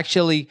honest. They're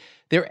actually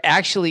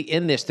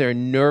in this. They're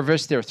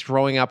nervous. They're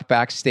throwing up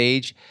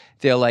backstage.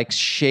 They're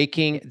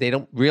shaking. They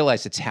don't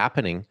realize it's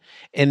happening.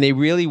 And they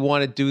really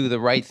want to do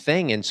the right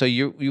thing. And so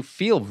you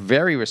feel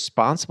very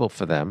responsible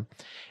for them.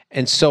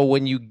 And so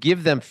when you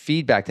give them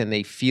feedback and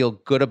they feel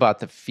good about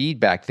the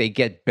feedback, they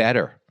get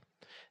better.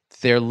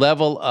 Their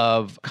level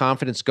of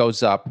confidence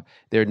goes up.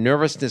 Their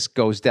nervousness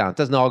goes down. It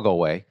doesn't all go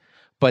away,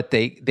 but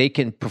they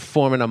can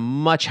perform in a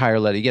much higher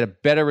level. You get a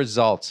better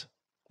result.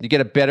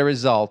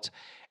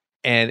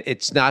 And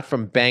it's not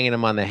from banging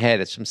them on the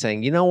head. It's from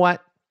saying, you know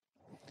what?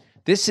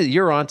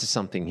 You're onto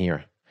something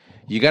here.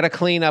 You got to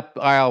clean up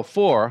aisle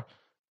 4,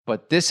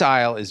 but this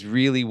aisle is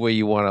really where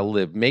you want to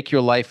live. Make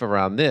your life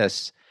around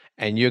this,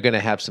 and you're going to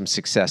have some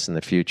success in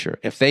the future.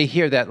 If they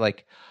hear that,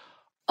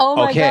 oh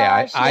my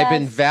gosh, I've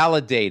been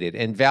validated,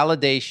 and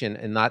validation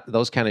and not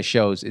those kind of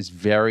shows is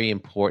very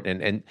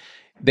important. And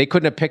they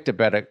couldn't have picked a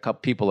better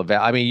people.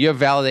 Your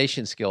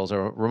validation skills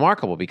are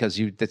remarkable because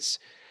you've been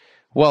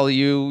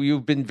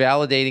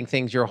validating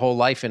things your whole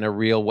life in a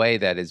real way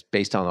that is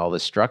based on all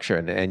this structure,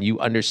 and you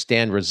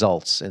understand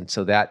results. And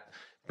so that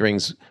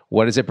brings,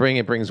 what does it bring?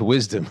 It brings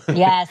wisdom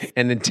Yes.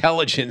 and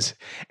intelligence.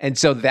 And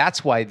so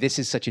that's why this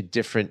is such a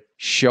different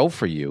show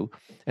for you.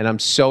 And I'm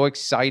so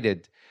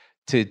excited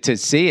to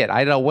see it.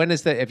 I don't know, when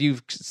is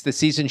the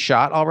season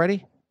shot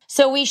already?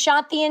 So we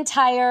shot the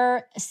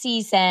entire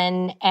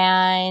season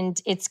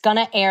and it's going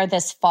to air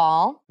this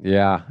fall.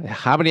 Yeah.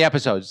 How many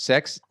episodes?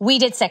 6? We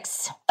did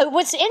 6.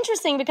 What's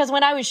interesting, because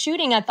when I was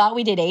shooting, I thought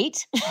we did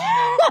 8.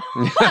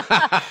 I'm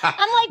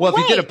like, well,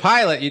 wait, if you did a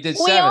pilot, you did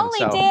 7. We only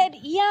did.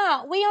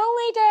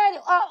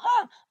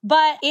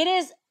 But it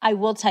is, I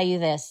will tell you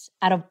this,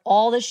 out of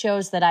all the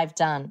shows that I've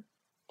done,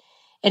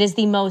 it is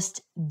the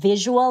most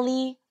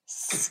visually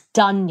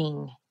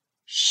stunning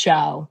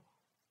show.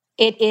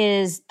 It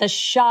is the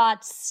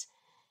shots,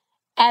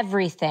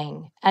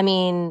 everything. I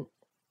mean,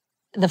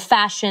 the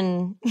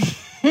fashion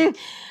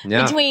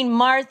between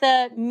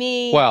Martha,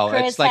 me,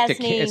 Chris,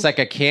 it's like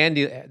a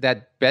candy.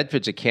 That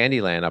Bedford's a candy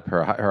land up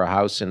her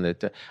house, and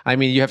I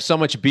mean, you have so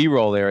much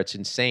B-roll there. It's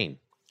insane.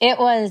 It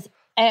was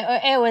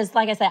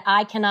like I said.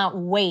 I cannot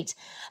wait.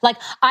 Like,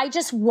 I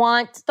just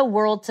want the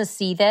world to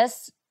see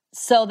this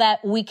so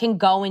that we can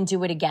go and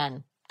do it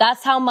again.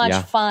 That's how much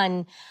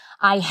fun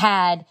I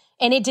had.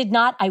 And it did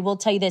not, I will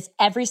tell you this,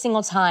 every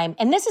single time.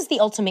 And this is the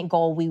ultimate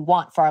goal we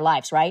want for our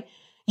lives, right?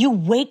 You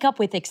wake up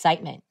with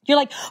excitement. You're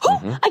like,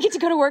 oh, I get to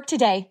go to work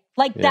today.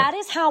 Like, that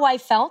is how I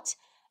felt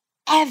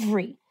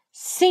every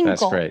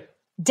single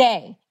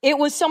day. It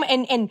was so much.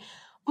 And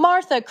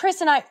Martha,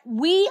 Chris, and I,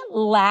 we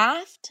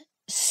laughed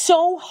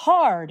so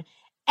hard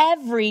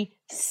every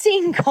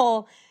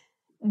single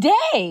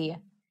day.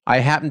 I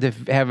happen to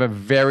have a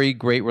very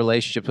great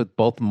relationship with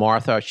both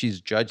Martha. She's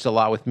judged a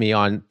lot with me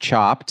on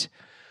Chopped.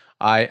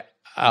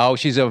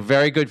 She's a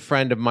very good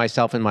friend of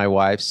myself and my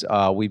wife's.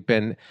 We've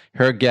been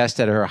her guest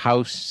at her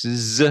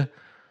houses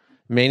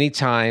many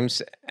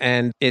times,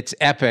 and it's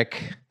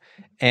epic.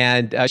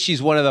 And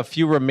she's one of the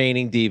few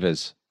remaining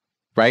divas,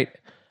 right?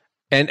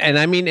 And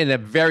I mean in a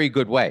very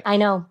good way. I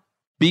know.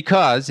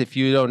 Because if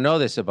you don't know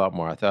this about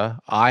Martha,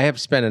 I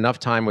have spent enough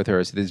time with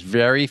her. So there's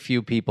very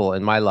few people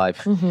in my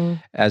life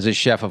as a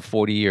chef of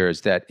 40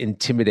 years that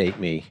intimidate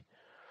me.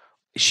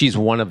 She's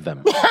one of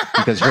them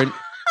because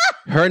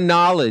her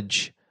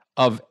knowledge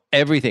of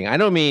everything. I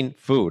don't mean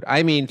food.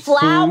 I mean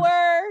flowers,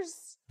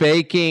 food,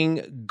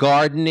 baking,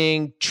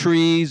 gardening,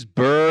 trees,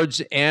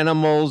 birds,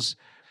 animals,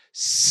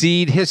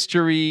 seed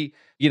history,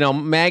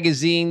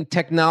 magazine,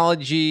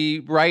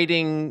 technology,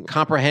 writing,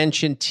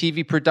 comprehension,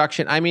 TV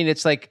production. I mean,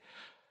 it's like,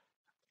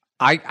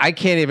 I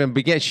can't even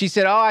begin. She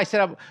said,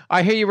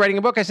 I hear you writing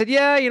a book. I said,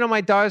 yeah,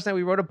 my daughters and I,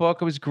 we wrote a book.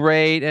 It was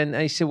great. And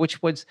I said,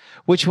 which one,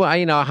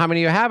 how many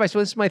do you have? I said,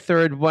 well, this is my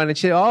 3rd one. And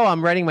she said,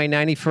 I'm writing my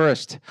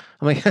 91st.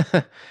 I'm like,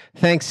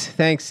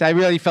 thanks. I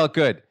really felt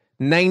good.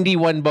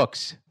 91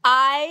 books.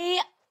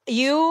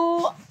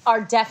 You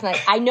are definitely,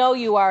 I know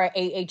you are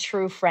a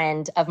true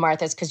friend of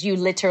Martha's because you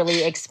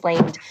literally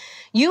explained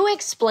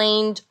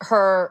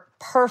her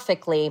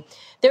perfectly.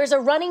 There's a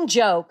running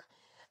joke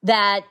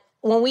that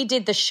when we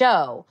did the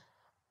show,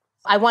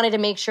 I wanted to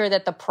make sure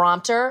that the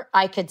prompter,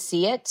 I could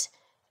see it.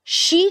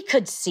 She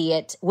could see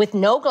it with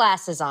no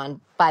glasses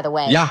on, by the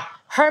way. Yeah.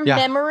 Her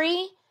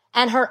memory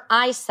and her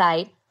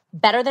eyesight,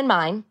 better than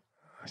mine.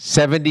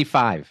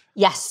 75.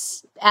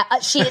 Yes. I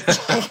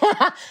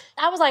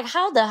was like,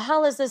 how the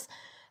hell is this?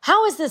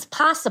 How is this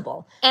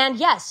possible? And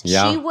yes,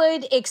 she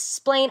would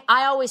explain.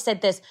 I always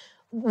said this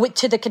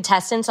to the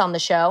contestants on the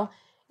show.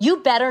 You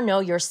better know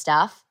your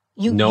stuff.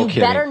 You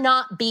better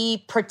not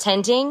be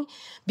pretending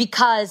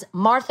because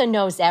Martha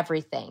knows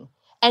everything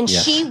and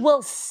she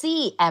will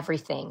see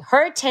everything.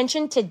 Her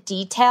attention to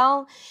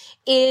detail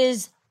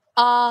is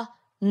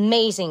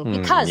amazing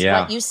because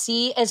what you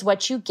see is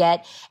what you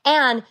get.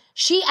 And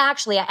she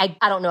actually, I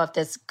don't know if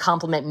this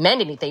compliment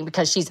meant anything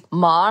because she's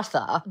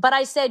Martha, but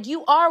I said,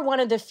 you are one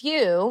of the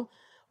few.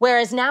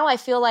 Whereas now I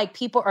feel like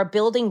people are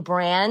building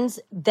brands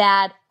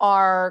that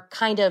are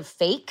kind of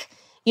fake.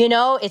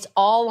 It's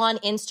all on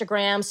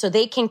Instagram so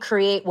they can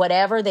create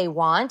whatever they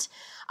want.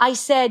 I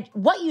said,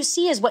 what you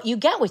see is what you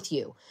get with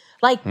you.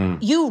 Like,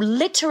 you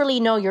literally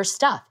know your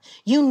stuff.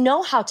 You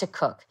know how to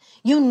cook.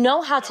 You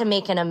know how to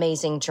make an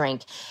amazing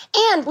drink.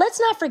 And let's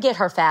not forget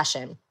her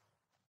fashion.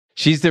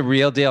 She's the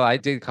real deal. I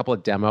did a couple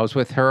of demos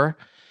with her,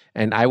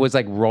 and I was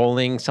like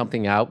rolling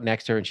something out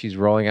next to her, and she's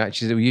rolling out.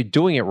 She said, well, you're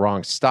doing it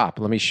wrong. Stop.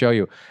 Let me show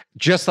you.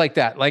 Just like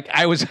that. Like,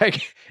 I was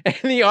like, and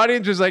the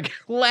audience was like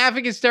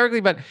laughing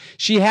hysterically, but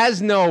she has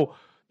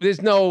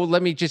there's no,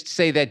 let me just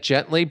say that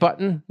gently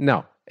button.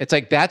 No, it's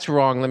like, that's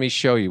wrong. Let me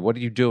show you. What are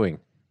you doing?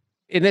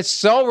 And it's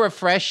so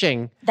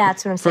refreshing.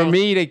 That's what I'm saying. For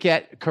me to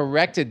get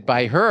corrected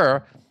by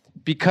her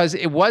because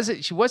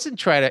she wasn't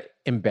trying to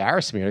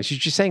embarrass me. She's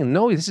just saying,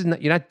 no, you're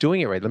not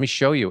doing it right. Let me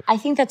show you. I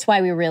think that's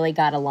why we really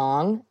got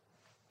along.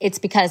 It's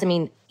because,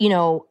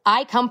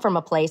 I come from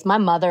a place, my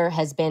mother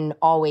has been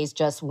always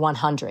just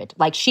 100.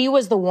 Like, she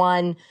was the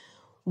one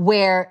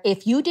where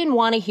if you didn't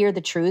want to hear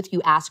the truth,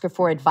 you ask her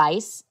for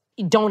advice,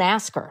 don't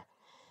ask her.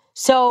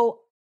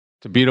 So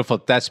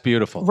that's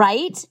beautiful.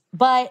 Right?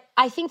 But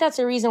I think that's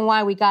the reason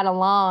why we got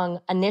along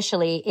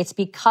initially. It's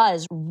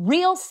because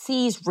real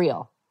sees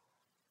real.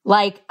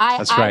 Like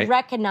That's I right.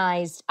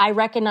 recognized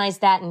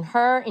that in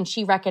her, and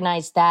she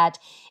recognized that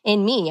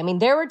in me. I mean,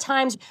 there were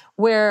times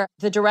where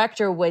the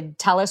director would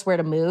tell us where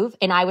to move,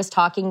 and I was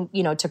talking,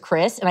 to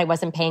Chris, and I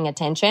wasn't paying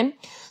attention.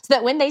 So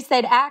that when they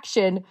said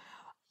action,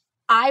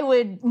 I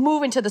would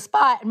move into the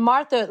spot, and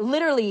Martha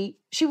literally,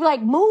 she would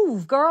like,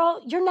 "Move,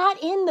 girl! You're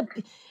not in the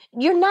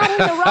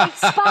right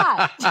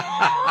spot."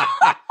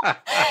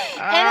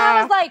 And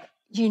I was like,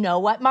 you know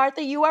what,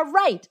 Martha? You are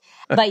right.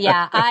 But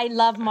yeah, I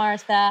love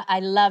Martha.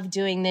 I love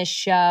doing this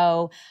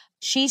show.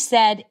 She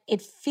said,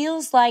 it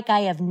feels like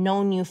I have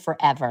known you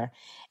forever.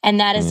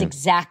 And that is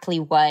exactly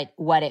what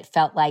it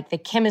felt like. The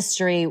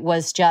chemistry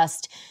was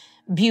just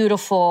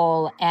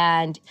beautiful.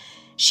 And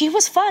she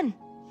was fun.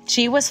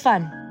 She was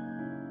fun.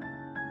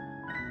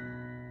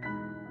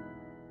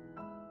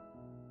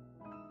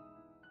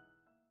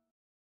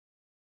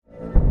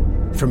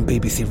 From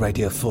BBC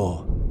Radio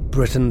 4,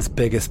 Britain's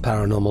biggest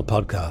paranormal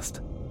podcast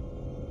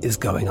is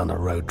going on a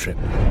road trip.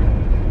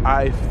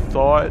 I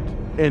thought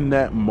in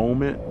that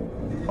moment,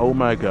 oh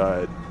my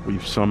God,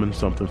 we've summoned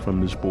something from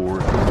this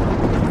board.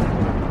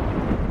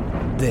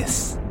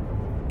 This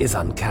is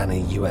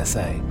Uncanny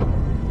USA.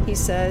 He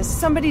says,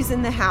 somebody's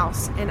in the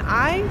house, and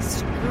I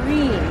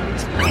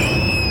screamed.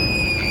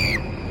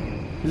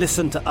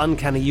 Listen to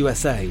Uncanny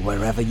USA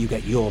wherever you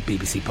get your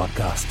BBC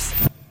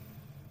podcasts,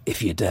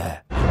 if you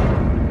dare.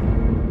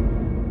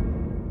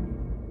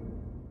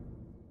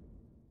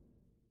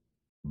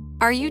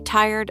 Are you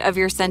tired of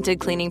your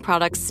scented cleaning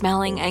products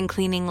smelling and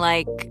cleaning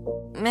like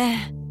meh?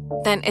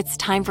 Then it's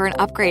time for an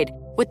upgrade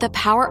with the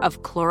power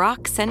of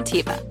Clorox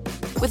Scentiva.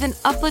 With an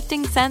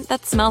uplifting scent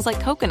that smells like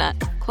coconut,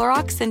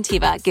 Clorox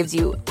Scentiva gives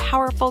you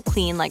powerful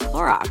clean like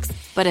Clorox,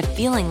 but a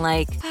feeling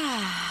like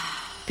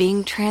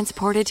being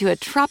transported to a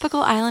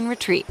tropical island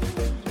retreat.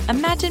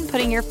 Imagine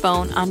putting your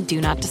phone on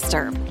Do Not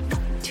Disturb,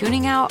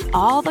 tuning out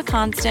all the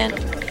constant,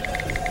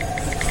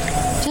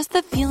 just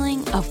the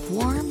feeling of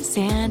warm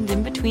sand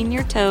in between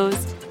your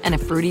toes and a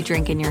fruity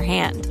drink in your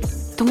hand.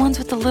 The ones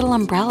with the little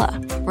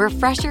umbrella.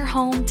 Refresh your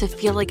home to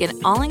feel like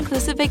an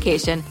all-inclusive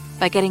vacation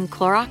by getting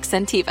Clorox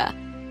Scentiva.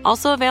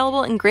 Also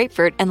available in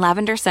grapefruit and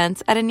lavender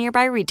scents at a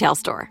nearby retail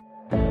store.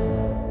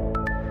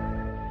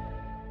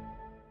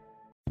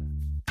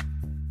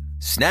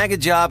 Snag a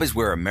Job is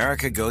where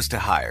America goes to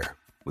hire,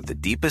 with the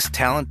deepest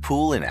talent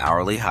pool in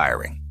hourly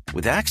hiring.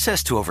 With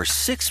access to over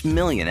 6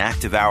 million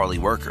active hourly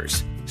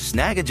workers,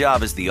 Snag a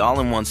Job is the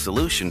all-in-one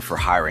solution for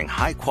hiring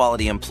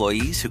high-quality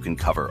employees who can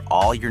cover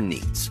all your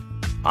needs.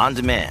 On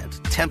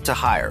demand, temp to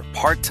hire,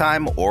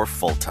 part-time or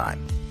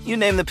full-time. You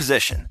name the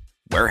position.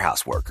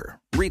 Warehouse worker,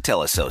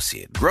 retail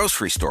associate,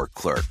 grocery store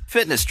clerk,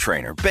 fitness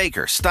trainer,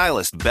 baker,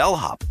 stylist,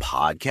 bellhop,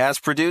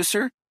 podcast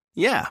producer.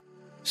 Yeah,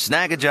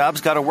 Snag a Job's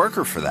got a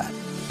worker for that.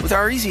 With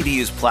our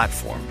easy-to-use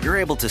platform, you're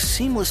able to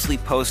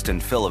seamlessly post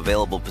and fill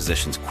available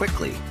positions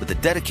quickly with a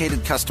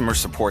dedicated customer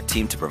support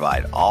team to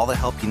provide all the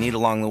help you need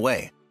along the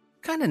way.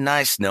 Kind of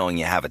nice knowing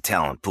you have a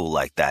talent pool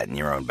like that in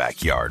your own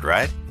backyard,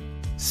 right?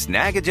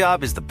 Snag a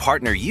Job is the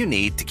partner you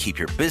need to keep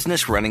your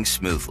business running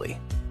smoothly.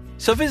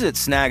 So visit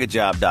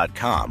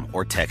snagajob.com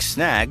or text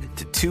snag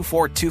to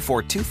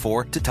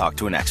 242424 to talk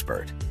to an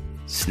expert.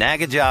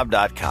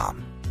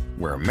 Snagajob.com,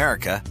 where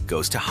America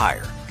goes to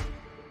hire.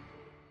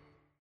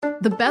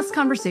 The best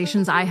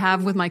conversations I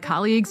have with my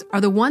colleagues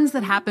are the ones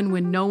that happen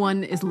when no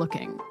one is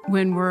looking,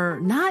 when we're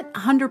not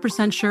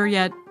 100% sure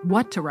yet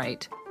what to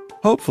write.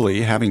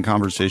 Hopefully, having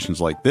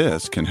conversations like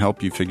this can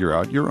help you figure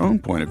out your own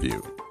point of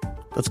view.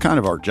 That's kind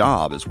of our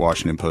job as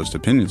Washington Post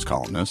opinions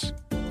columnists.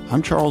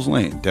 I'm Charles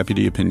Lane,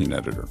 Deputy Opinion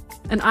Editor.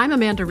 And I'm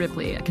Amanda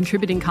Ripley, a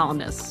contributing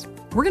columnist.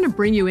 We're going to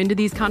bring you into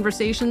these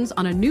conversations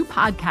on a new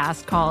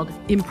podcast called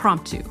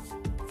Impromptu.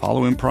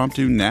 Follow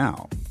Impromptu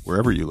now,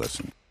 wherever you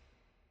listen.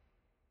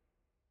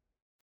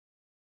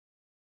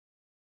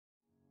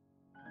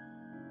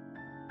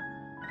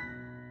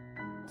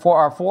 For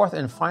our fourth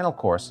and final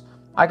course,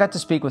 I got to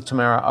speak with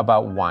Tamara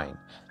about wine.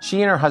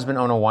 She and her husband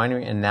own a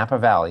winery in Napa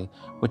Valley,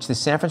 which the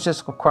San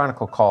Francisco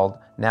Chronicle called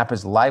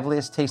Napa's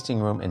liveliest tasting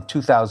room in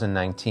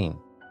 2019.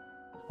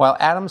 While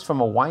Adam's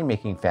from a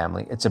winemaking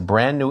family, it's a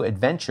brand new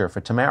adventure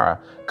for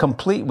Tamara,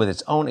 complete with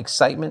its own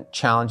excitement,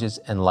 challenges,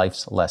 and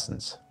life's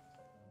lessons.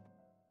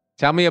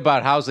 Tell me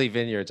about Housley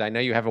Vineyards. I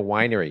know you have a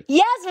winery.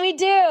 Yes, we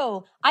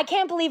do. I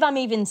can't believe I'm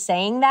even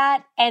saying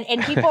that. And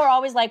people are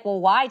always like, well,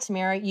 why,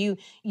 Tamara? You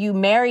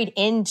married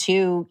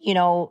into,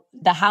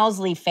 the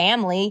Housley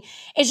family.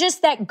 It's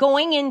just that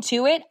going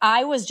into it,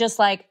 I was just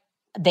like,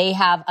 they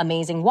have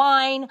amazing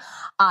wine.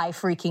 I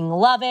freaking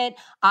love it.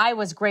 I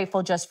was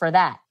grateful just for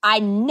that. I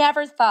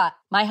never thought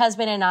my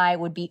husband and I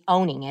would be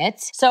owning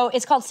it. So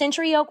it's called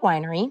Century Oak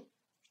Winery.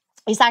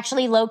 It's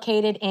actually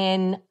located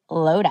in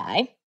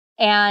Lodi.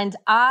 And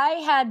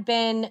I had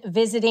been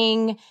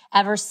visiting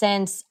ever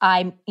since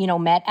I,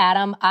 met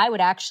Adam. I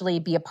would actually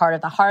be a part of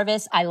the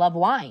harvest. I love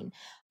wine.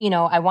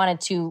 I wanted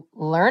to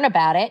learn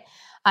about it.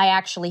 I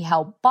actually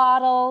helped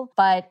bottle,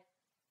 but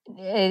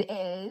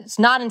it's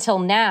not until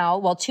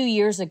now, 2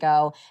 years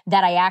ago,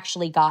 that I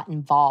actually got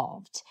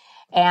involved.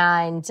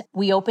 And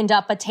we opened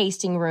up a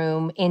tasting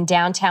room in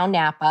downtown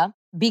Napa.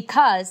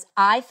 because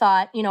I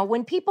thought,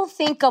 when people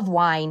think of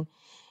wine,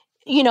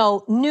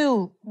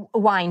 new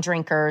wine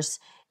drinkers,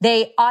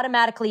 they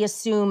automatically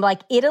assume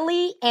like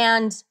Italy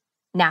and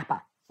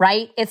Napa,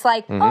 right? It's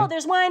like, oh,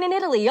 there's wine in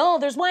Italy. Oh,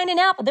 there's wine in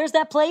Napa. There's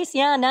that place,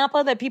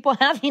 Napa, that people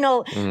have,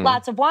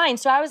 lots of wine.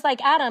 So I was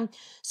like, Adam,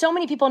 so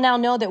many people now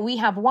know that we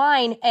have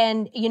wine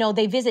and,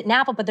 they visit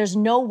Napa, but there's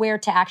nowhere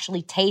to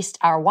actually taste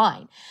our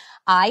wine.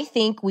 I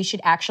think we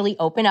should actually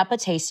open up a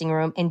tasting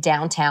room in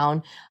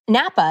downtown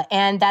Napa.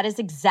 And that is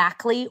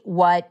exactly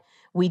what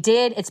we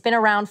did. It's been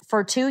around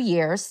for 2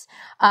 years,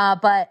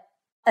 but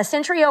a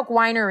Century Oak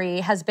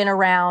Winery has been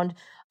around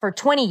for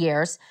 20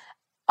 years.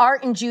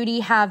 Art and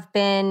Judy have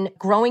been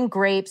growing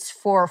grapes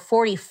for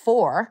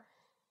 44,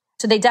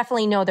 so they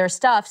definitely know their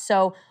stuff.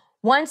 So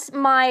once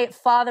my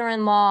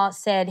father-in-law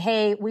said,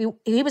 hey,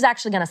 he was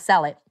actually going to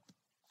sell it,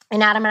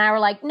 and Adam and I were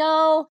like,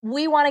 no,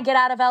 we want to get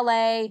out of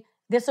LA.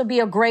 This will be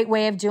a great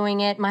way of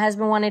doing it. My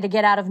husband wanted to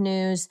get out of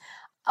news.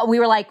 We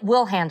were like,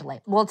 we'll handle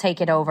it. We'll take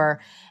it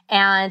over.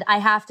 And I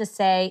have to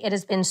say, it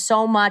has been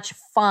so much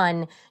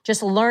fun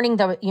just learning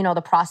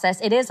the process.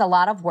 It is a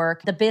lot of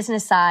work. The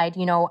business side,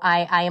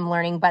 I am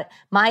learning, but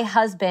my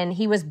husband,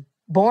 he was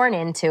born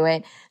into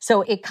it.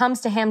 So it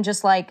comes to him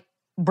just like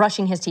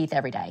brushing his teeth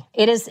every day.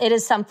 It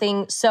is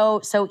something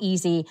so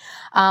easy.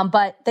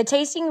 But the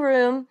tasting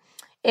room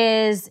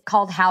is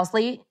called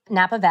Housley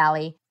Napa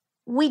Valley.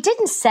 We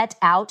didn't set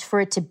out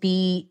for it to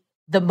be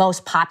the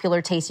most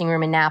popular tasting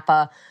room in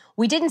Napa.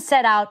 We didn't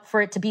set out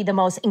for it to be the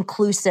most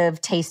inclusive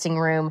tasting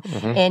room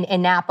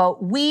in Napa.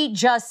 We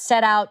just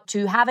set out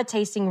to have a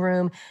tasting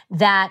room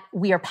that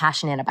we are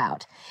passionate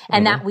about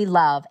and that we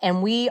love.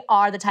 And we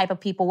are the type of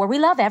people where we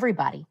love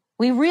everybody.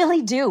 We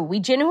really do. We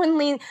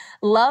genuinely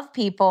love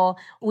people.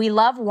 We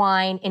love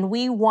wine, and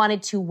we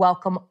wanted to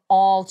welcome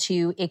all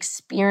to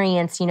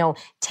experience,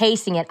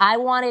 tasting it. I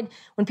wanted,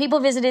 when people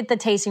visited the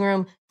tasting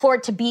room, for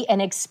it to be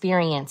an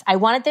experience. I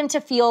wanted them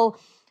to feel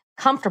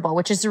comfortable,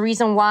 which is the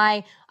reason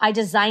why I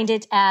designed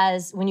it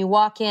as, when you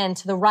walk in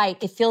to the right,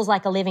 it feels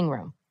like a living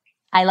room.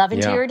 I love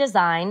interior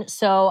design,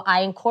 so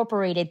I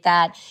incorporated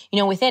that,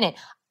 within it.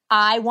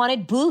 I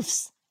wanted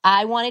booths.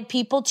 I wanted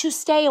people to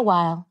stay a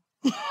while.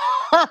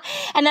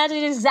 And that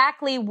is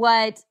exactly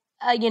what,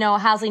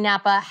 Housley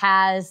Napa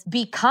has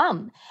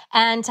become.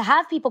 And to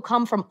have people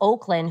come from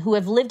Oakland who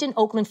have lived in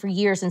Oakland for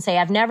years and say,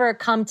 I've never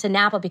come to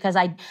Napa because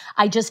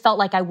I just felt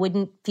like I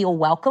wouldn't feel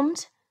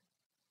welcomed.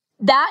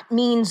 That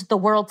means the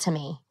world to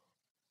me.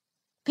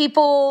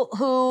 People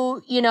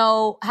who,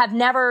 have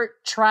never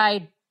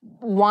tried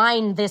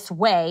wine this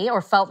way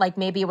or felt like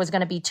maybe it was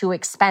going to be too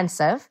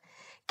expensive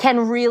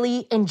can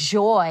really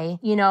enjoy,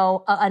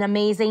 an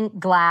amazing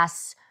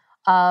glass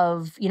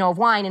of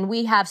wine. And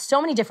we have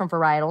so many different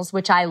varietals,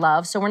 which I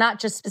love. So we're not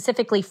just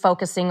specifically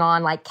focusing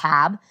on like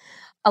Cab.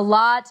 Our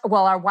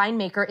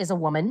winemaker is a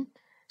woman.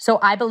 So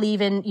I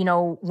believe in,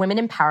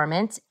 women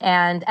empowerment.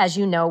 And as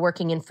you know,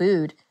 working in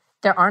food,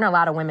 there aren't a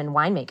lot of women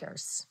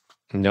winemakers.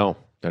 No,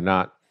 they're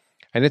not.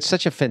 And it's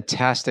such a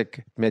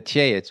fantastic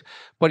métier.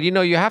 But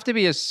you have to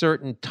be a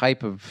certain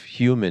type of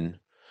human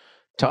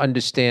to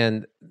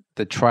understand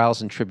the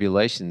trials and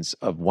tribulations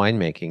of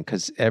winemaking,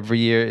 because every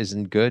year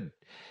isn't good.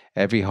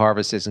 Every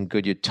harvest isn't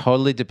good. You're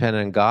totally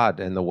dependent on God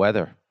and the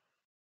weather.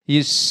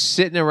 You're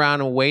sitting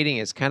around and waiting.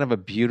 It's kind of a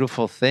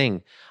beautiful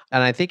thing.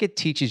 And I think it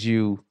teaches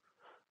you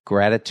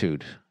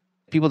gratitude.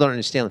 People don't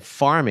understand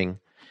farming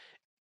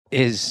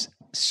is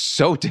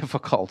so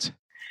difficult.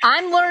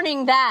 I'm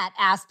learning that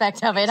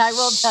aspect of it. I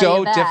will tell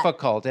you that. So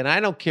difficult. And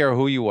I don't care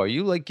who you are.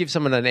 You give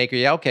someone an acre.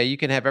 Yeah, okay, you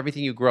can have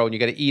everything you grow and you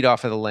got to eat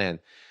off of the land.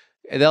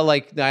 And they're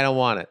like, I don't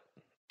want it.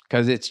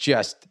 Because it's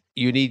just,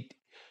 you need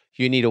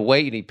a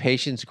wait, you need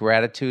patience,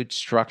 gratitude,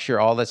 structure,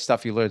 all that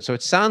stuff you learn. So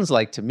it sounds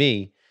like to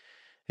me,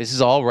 this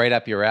is all right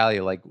up your alley.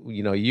 Like,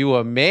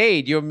 you're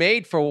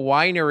made for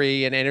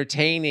winery and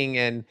entertaining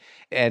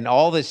and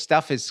all this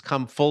stuff has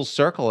come full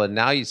circle. And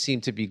now you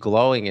seem to be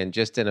glowing and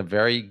just in a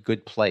very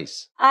good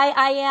place.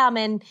 I am.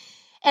 And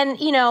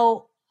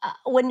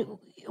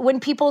when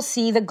people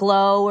see the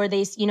glow or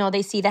they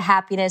see the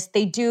happiness,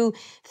 they do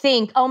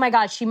think, oh my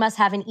God, she must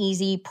have an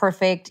easy,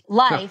 perfect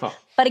life.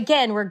 But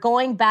again, we're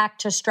going back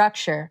to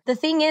structure. The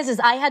thing is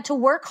I had to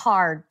work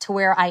hard to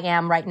where I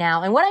am right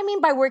now. And what I mean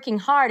by working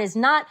hard is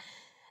not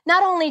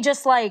only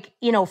just like,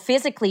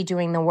 physically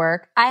doing the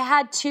work. I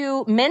had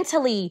to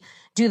mentally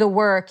do the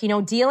work,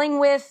 dealing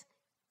with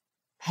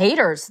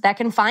haters that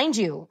can find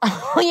you,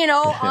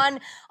 on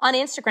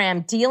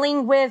Instagram,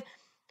 dealing with,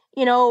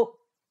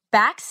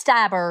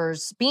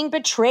 backstabbers, being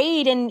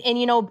betrayed in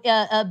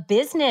a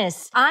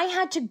business. I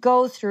had to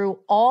go through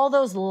all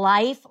those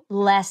life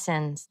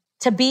lessons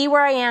to be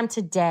where I am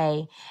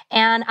today.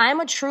 And I'm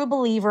a true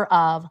believer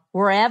of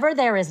wherever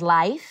there is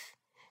life,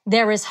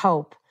 there is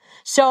hope.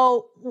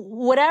 So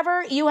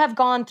whatever you have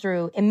gone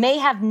through, it may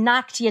have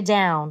knocked you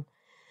down,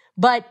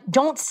 but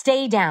don't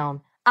stay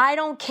down. I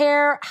don't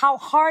care how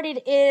hard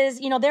it is.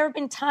 There have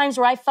been times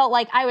where I felt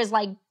like I was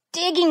like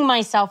digging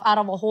myself out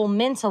of a hole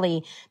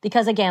mentally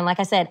because, again,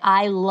 like I said,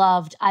 I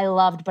loved,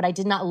 but I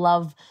did not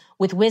love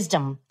with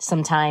wisdom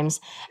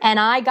sometimes. And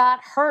I got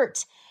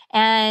hurt.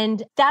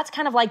 And that's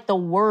kind of like the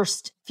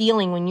worst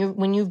feeling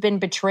when you've been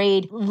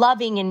betrayed,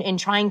 loving and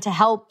trying to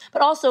help.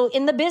 But also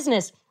in the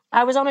business,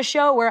 I was on a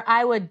show where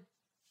I would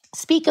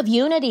speak of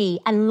unity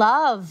and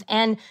love,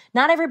 and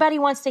not everybody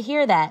wants to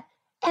hear that.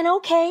 And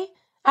okay,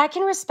 I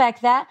can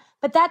respect that,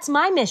 but that's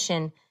my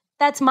mission.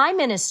 That's my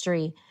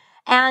ministry.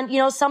 And,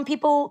 some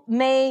people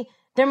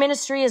their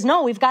ministry is,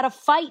 no, we've got to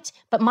fight,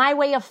 but my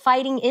way of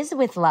fighting is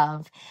with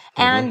love.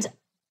 Mm-hmm. And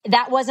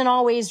that wasn't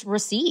always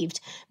received.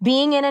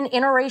 Being in an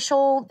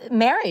interracial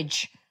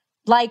marriage,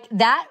 like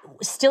that,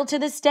 still to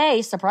this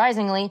day,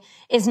 surprisingly,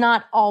 is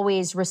not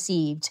always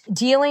received.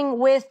 Dealing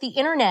with the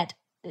internet,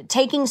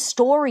 taking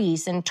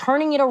stories and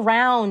turning it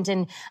around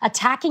and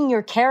attacking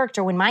your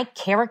character when my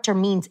character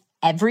means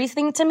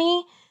everything to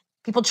me,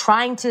 people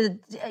trying to,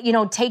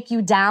 take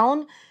you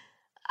down.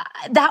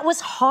 That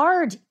was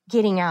hard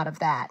getting out of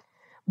that.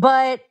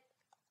 But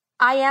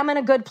I am in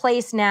a good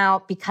place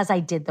now because I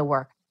did the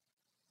work.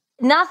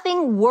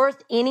 Nothing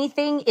worth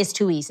anything is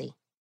too easy.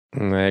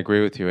 I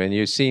agree with you. And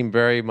you seem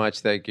very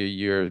much that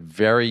you're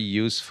very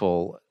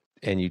useful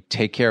and you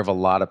take care of a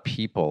lot of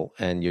people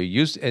and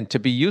and to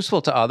be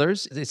useful to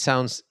others, it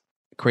sounds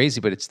crazy,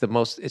 but it's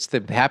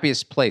the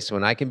happiest place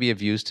when I can be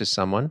of use to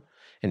someone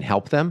and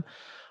help them.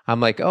 I'm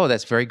like, oh,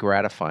 that's very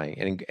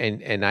gratifying.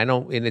 And I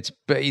don't, and it's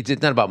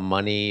not about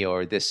money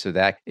or this or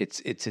that.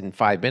 It's in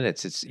 5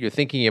 minutes. You're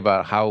thinking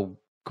about how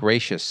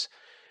gracious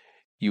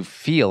you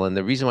feel. And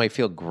the reason why I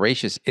feel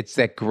gracious, it's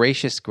that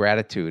gracious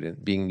gratitude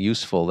and being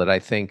useful that I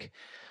think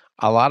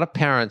a lot of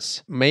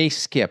parents may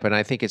skip. And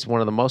I think it's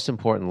one of the most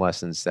important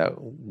lessons that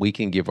we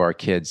can give our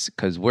kids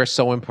because we're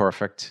so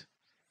imperfect.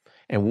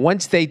 And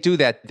once they do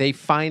that, they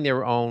find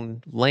their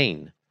own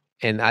lane.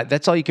 And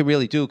that's all you can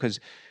really do because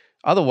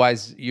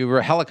otherwise you're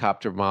a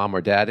helicopter mom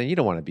or dad and you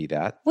don't want to be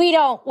that. We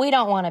don't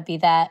want to be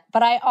that.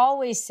 But I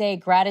always say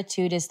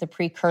gratitude is the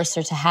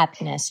precursor to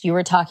happiness. You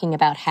were talking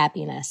about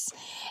happiness.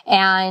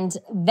 And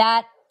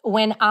that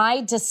when I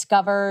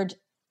discovered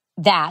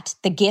that,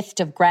 the gift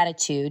of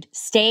gratitude,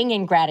 staying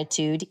in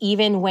gratitude,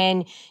 even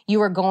when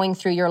you are going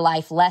through your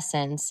life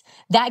lessons,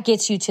 that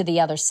gets you to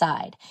the other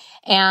side.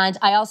 And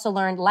I also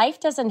learned life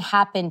doesn't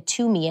happen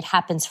to me, it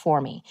happens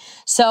for me.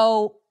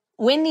 So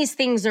when these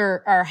things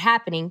are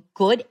happening,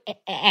 good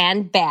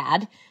and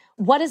bad,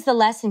 what is the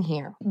lesson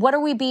here? What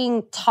are we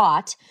being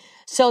taught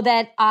so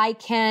that I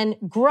can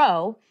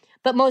grow?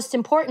 But most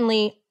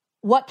importantly,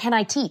 what can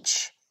I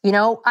teach?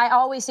 I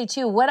always say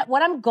too,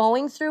 what I'm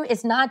going through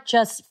is not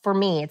just for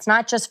me. It's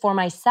not just for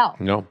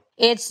myself. No.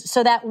 It's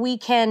so that we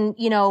can,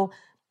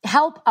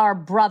 help our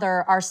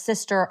brother, our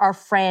sister, our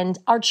friend,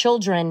 our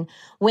children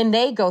when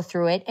they go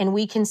through it, and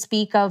we can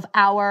speak of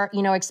our,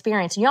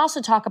 experience. And you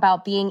also talk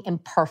about being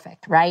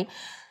imperfect, right?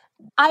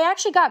 I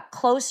actually got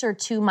closer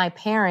to my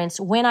parents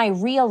when I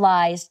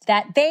realized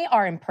that they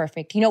are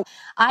imperfect.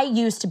 I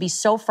used to be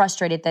so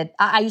frustrated that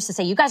I used to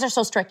say, you guys are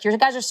so strict. You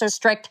guys are so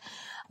strict.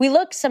 We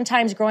look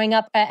sometimes growing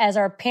up as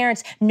our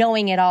parents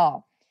knowing it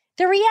all.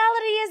 The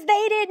reality is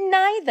they didn't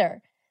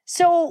either.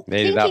 So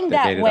thinking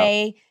that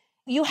way,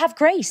 you have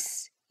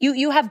grace.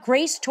 You have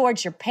grace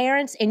towards your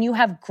parents, and you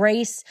have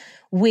grace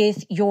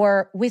with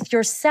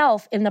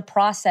yourself in the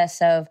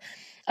process of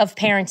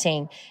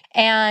parenting.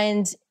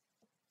 And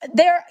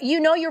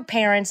your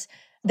parents,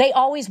 they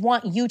always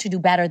want you to do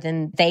better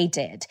than they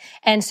did.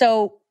 And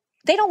so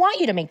they don't want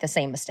you to make the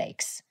same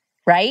mistakes,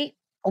 right?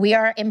 We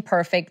are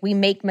imperfect. We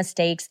make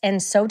mistakes, and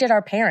so did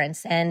our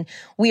parents. And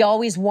we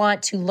always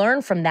want to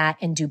learn from that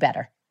and do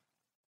better.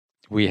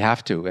 We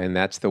have to, and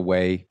that's the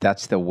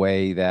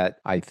way that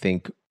I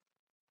think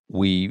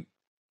we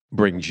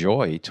bring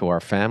joy to our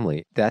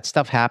family. That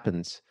stuff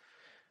happens.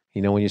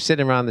 When you're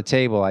sitting around the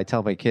table, I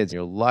tell my kids,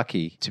 you're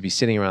lucky to be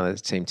sitting around the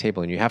same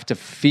table, and you have to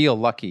feel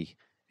lucky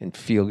and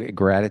feel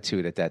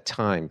gratitude at that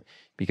time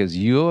because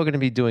you're going to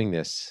be doing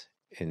this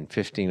in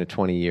 15 or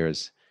 20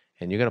 years,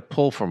 and you're going to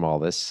pull from all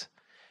this.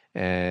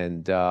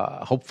 And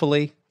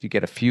hopefully you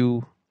get a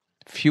few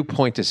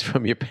pointers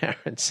from your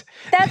parents.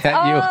 That's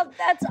all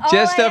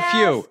just I a ask.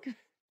 few.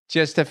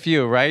 Just a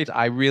few, right?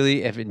 I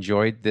really have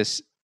enjoyed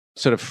this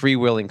sort of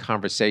freewheeling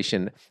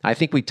conversation. I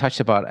think we touched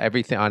about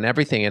everything,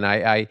 and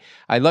I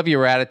love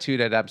your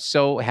attitude, and I'm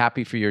so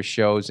happy for your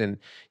shows, and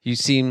you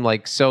seem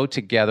like so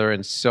together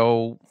and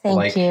so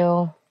Thank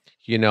you.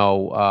 You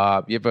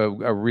have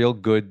a real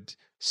good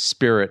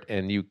spirit,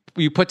 and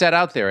you put that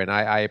out there, and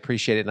I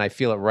appreciate it, and I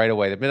feel it right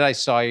away. The minute I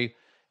saw you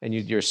and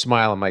your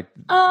smile, I'm like,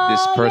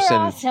 this person,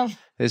 you're awesome.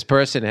 This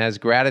person has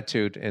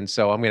gratitude, and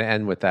so I'm going to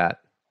end with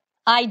that.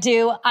 I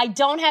do. I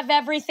don't have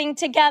everything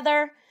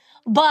together,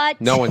 but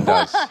no one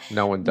does.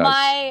 No one does.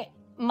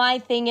 My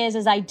thing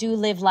is I do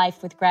live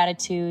life with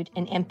gratitude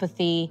and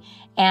empathy,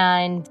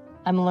 and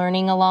I'm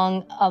learning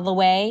along the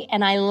way,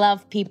 and I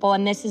love people,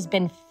 and this has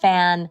been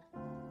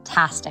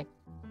fantastic.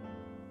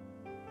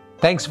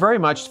 Thanks very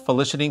much for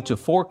listening to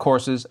 4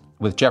 Courses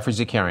with Jeffrey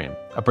Zakarian,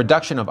 a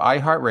production of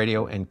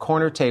iHeartRadio and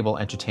Corner Table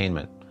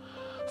Entertainment.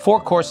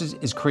 4 Courses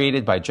is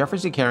created by Jeffrey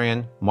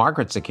Zakarian,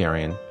 Margaret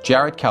Zakarian,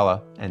 Jarrett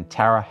Keller, and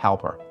Tara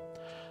Halper.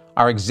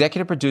 Our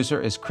executive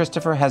producer is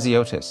Christopher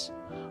Haziotis.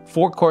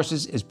 Four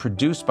Courses is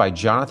produced by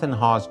Jonathan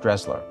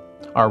Hawes-Dressler.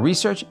 Our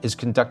research is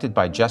conducted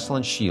by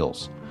Jesselyn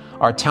Shields.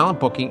 Our talent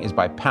booking is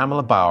by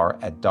Pamela Bauer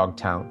at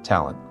Dogtown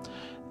Talent.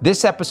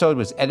 This episode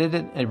was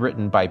edited and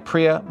written by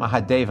Priya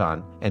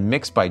Mahadevan and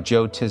mixed by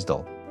Joe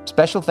Tisdall.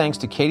 Special thanks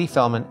to Katie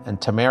Fellman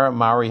and Tamara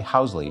Maury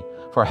Housley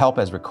for help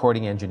as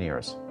recording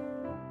engineers.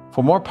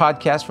 For more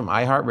podcasts from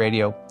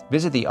iHeartRadio,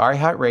 visit the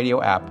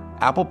iHeartRadio app,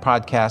 Apple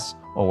Podcasts,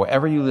 or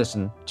wherever you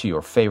listen to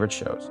your favorite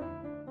shows.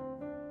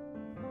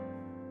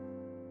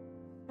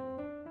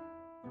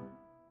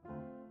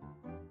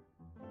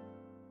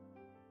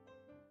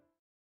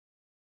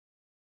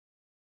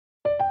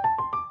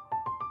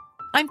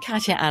 I'm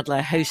Katya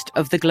Adler, host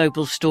of The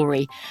Global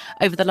Story.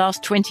 Over the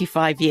last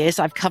 25 years,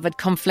 I've covered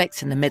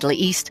conflicts in the Middle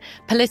East,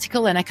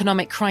 political and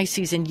economic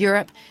crises in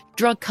Europe,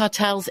 drug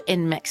cartels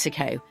in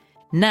Mexico.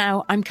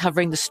 Now I'm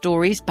covering the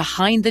stories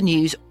behind the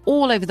news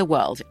all over the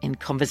world in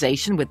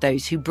conversation with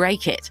those who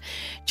break it.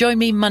 Join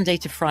me Monday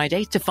to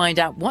Friday to find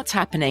out what's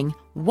happening,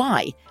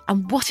 why,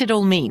 and what it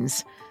all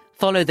means.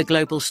 Follow The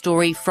Global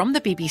Story from the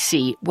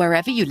BBC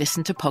wherever you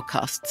listen to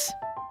podcasts.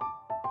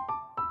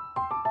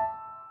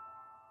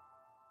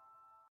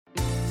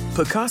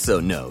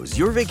 Pacaso knows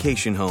your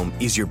vacation home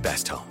is your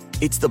best home.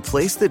 It's the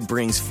place that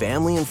brings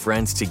family and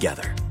friends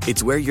together.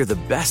 It's where you're the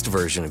best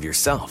version of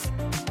yourself.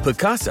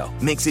 Pacaso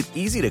makes it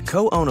easy to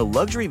co-own a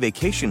luxury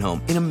vacation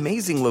home in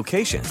amazing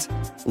locations.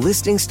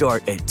 Listings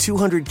start at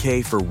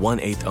 $200K for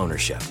 1/8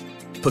 ownership.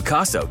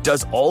 Pacaso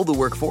does all the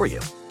work for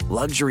you.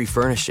 Luxury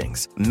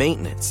furnishings,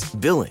 maintenance,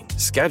 billing,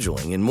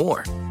 scheduling, and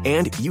more.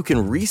 And you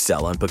can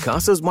resell on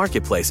Pacaso's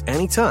marketplace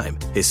anytime,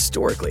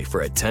 historically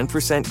for a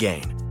 10%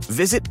 gain.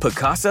 Visit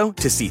Pacaso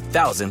to see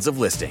thousands of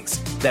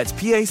listings. That's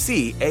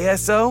PACASO.com.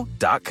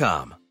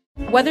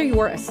 Whether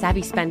you're a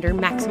savvy spender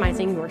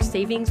maximizing your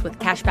savings with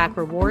cashback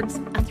rewards,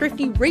 a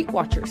thrifty rate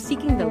watcher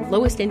seeking the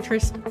lowest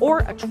interest, or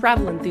a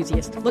travel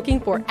enthusiast looking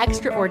for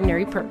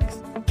extraordinary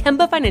perks,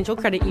 Kemba Financial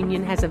Credit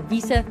Union has a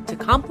visa to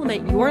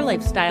complement your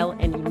lifestyle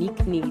and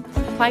unique needs.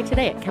 Apply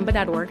today at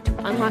Kemba.org to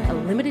unlock a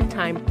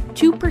limited-time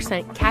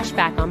 2% cash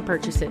back on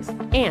purchases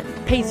and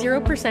pay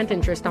 0%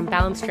 interest on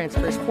balance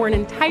transfers for an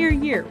entire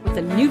year with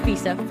a new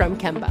visa from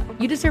Kemba.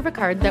 You deserve a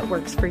card that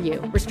works for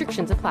you.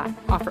 Restrictions apply.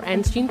 Offer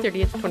ends June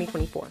 30th,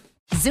 2024.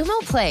 Xumo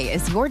Play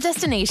is your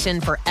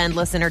destination for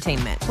endless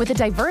entertainment. With a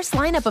diverse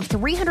lineup of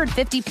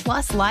 350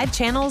 plus live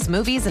channels,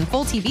 movies, and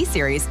full TV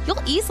series,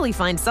 you'll easily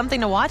find something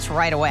to watch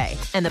right away.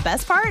 And the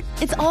best part?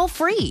 It's all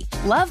free.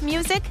 Love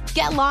music?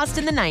 Get lost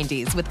in the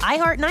 90s with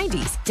iHeart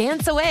 90s.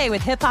 Dance away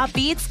with hip-hop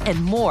beats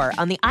and more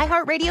on the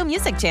iHeartRadio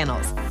music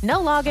channels. No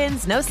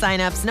logins, no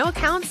signups, no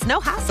accounts, no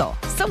hassle.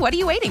 So what are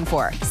you waiting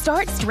for?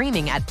 Start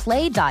streaming at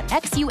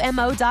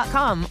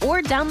play.xumo.com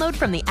or download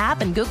from the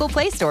app and Google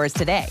Play stores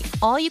today.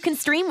 All you can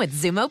stream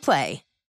with Xumo Play.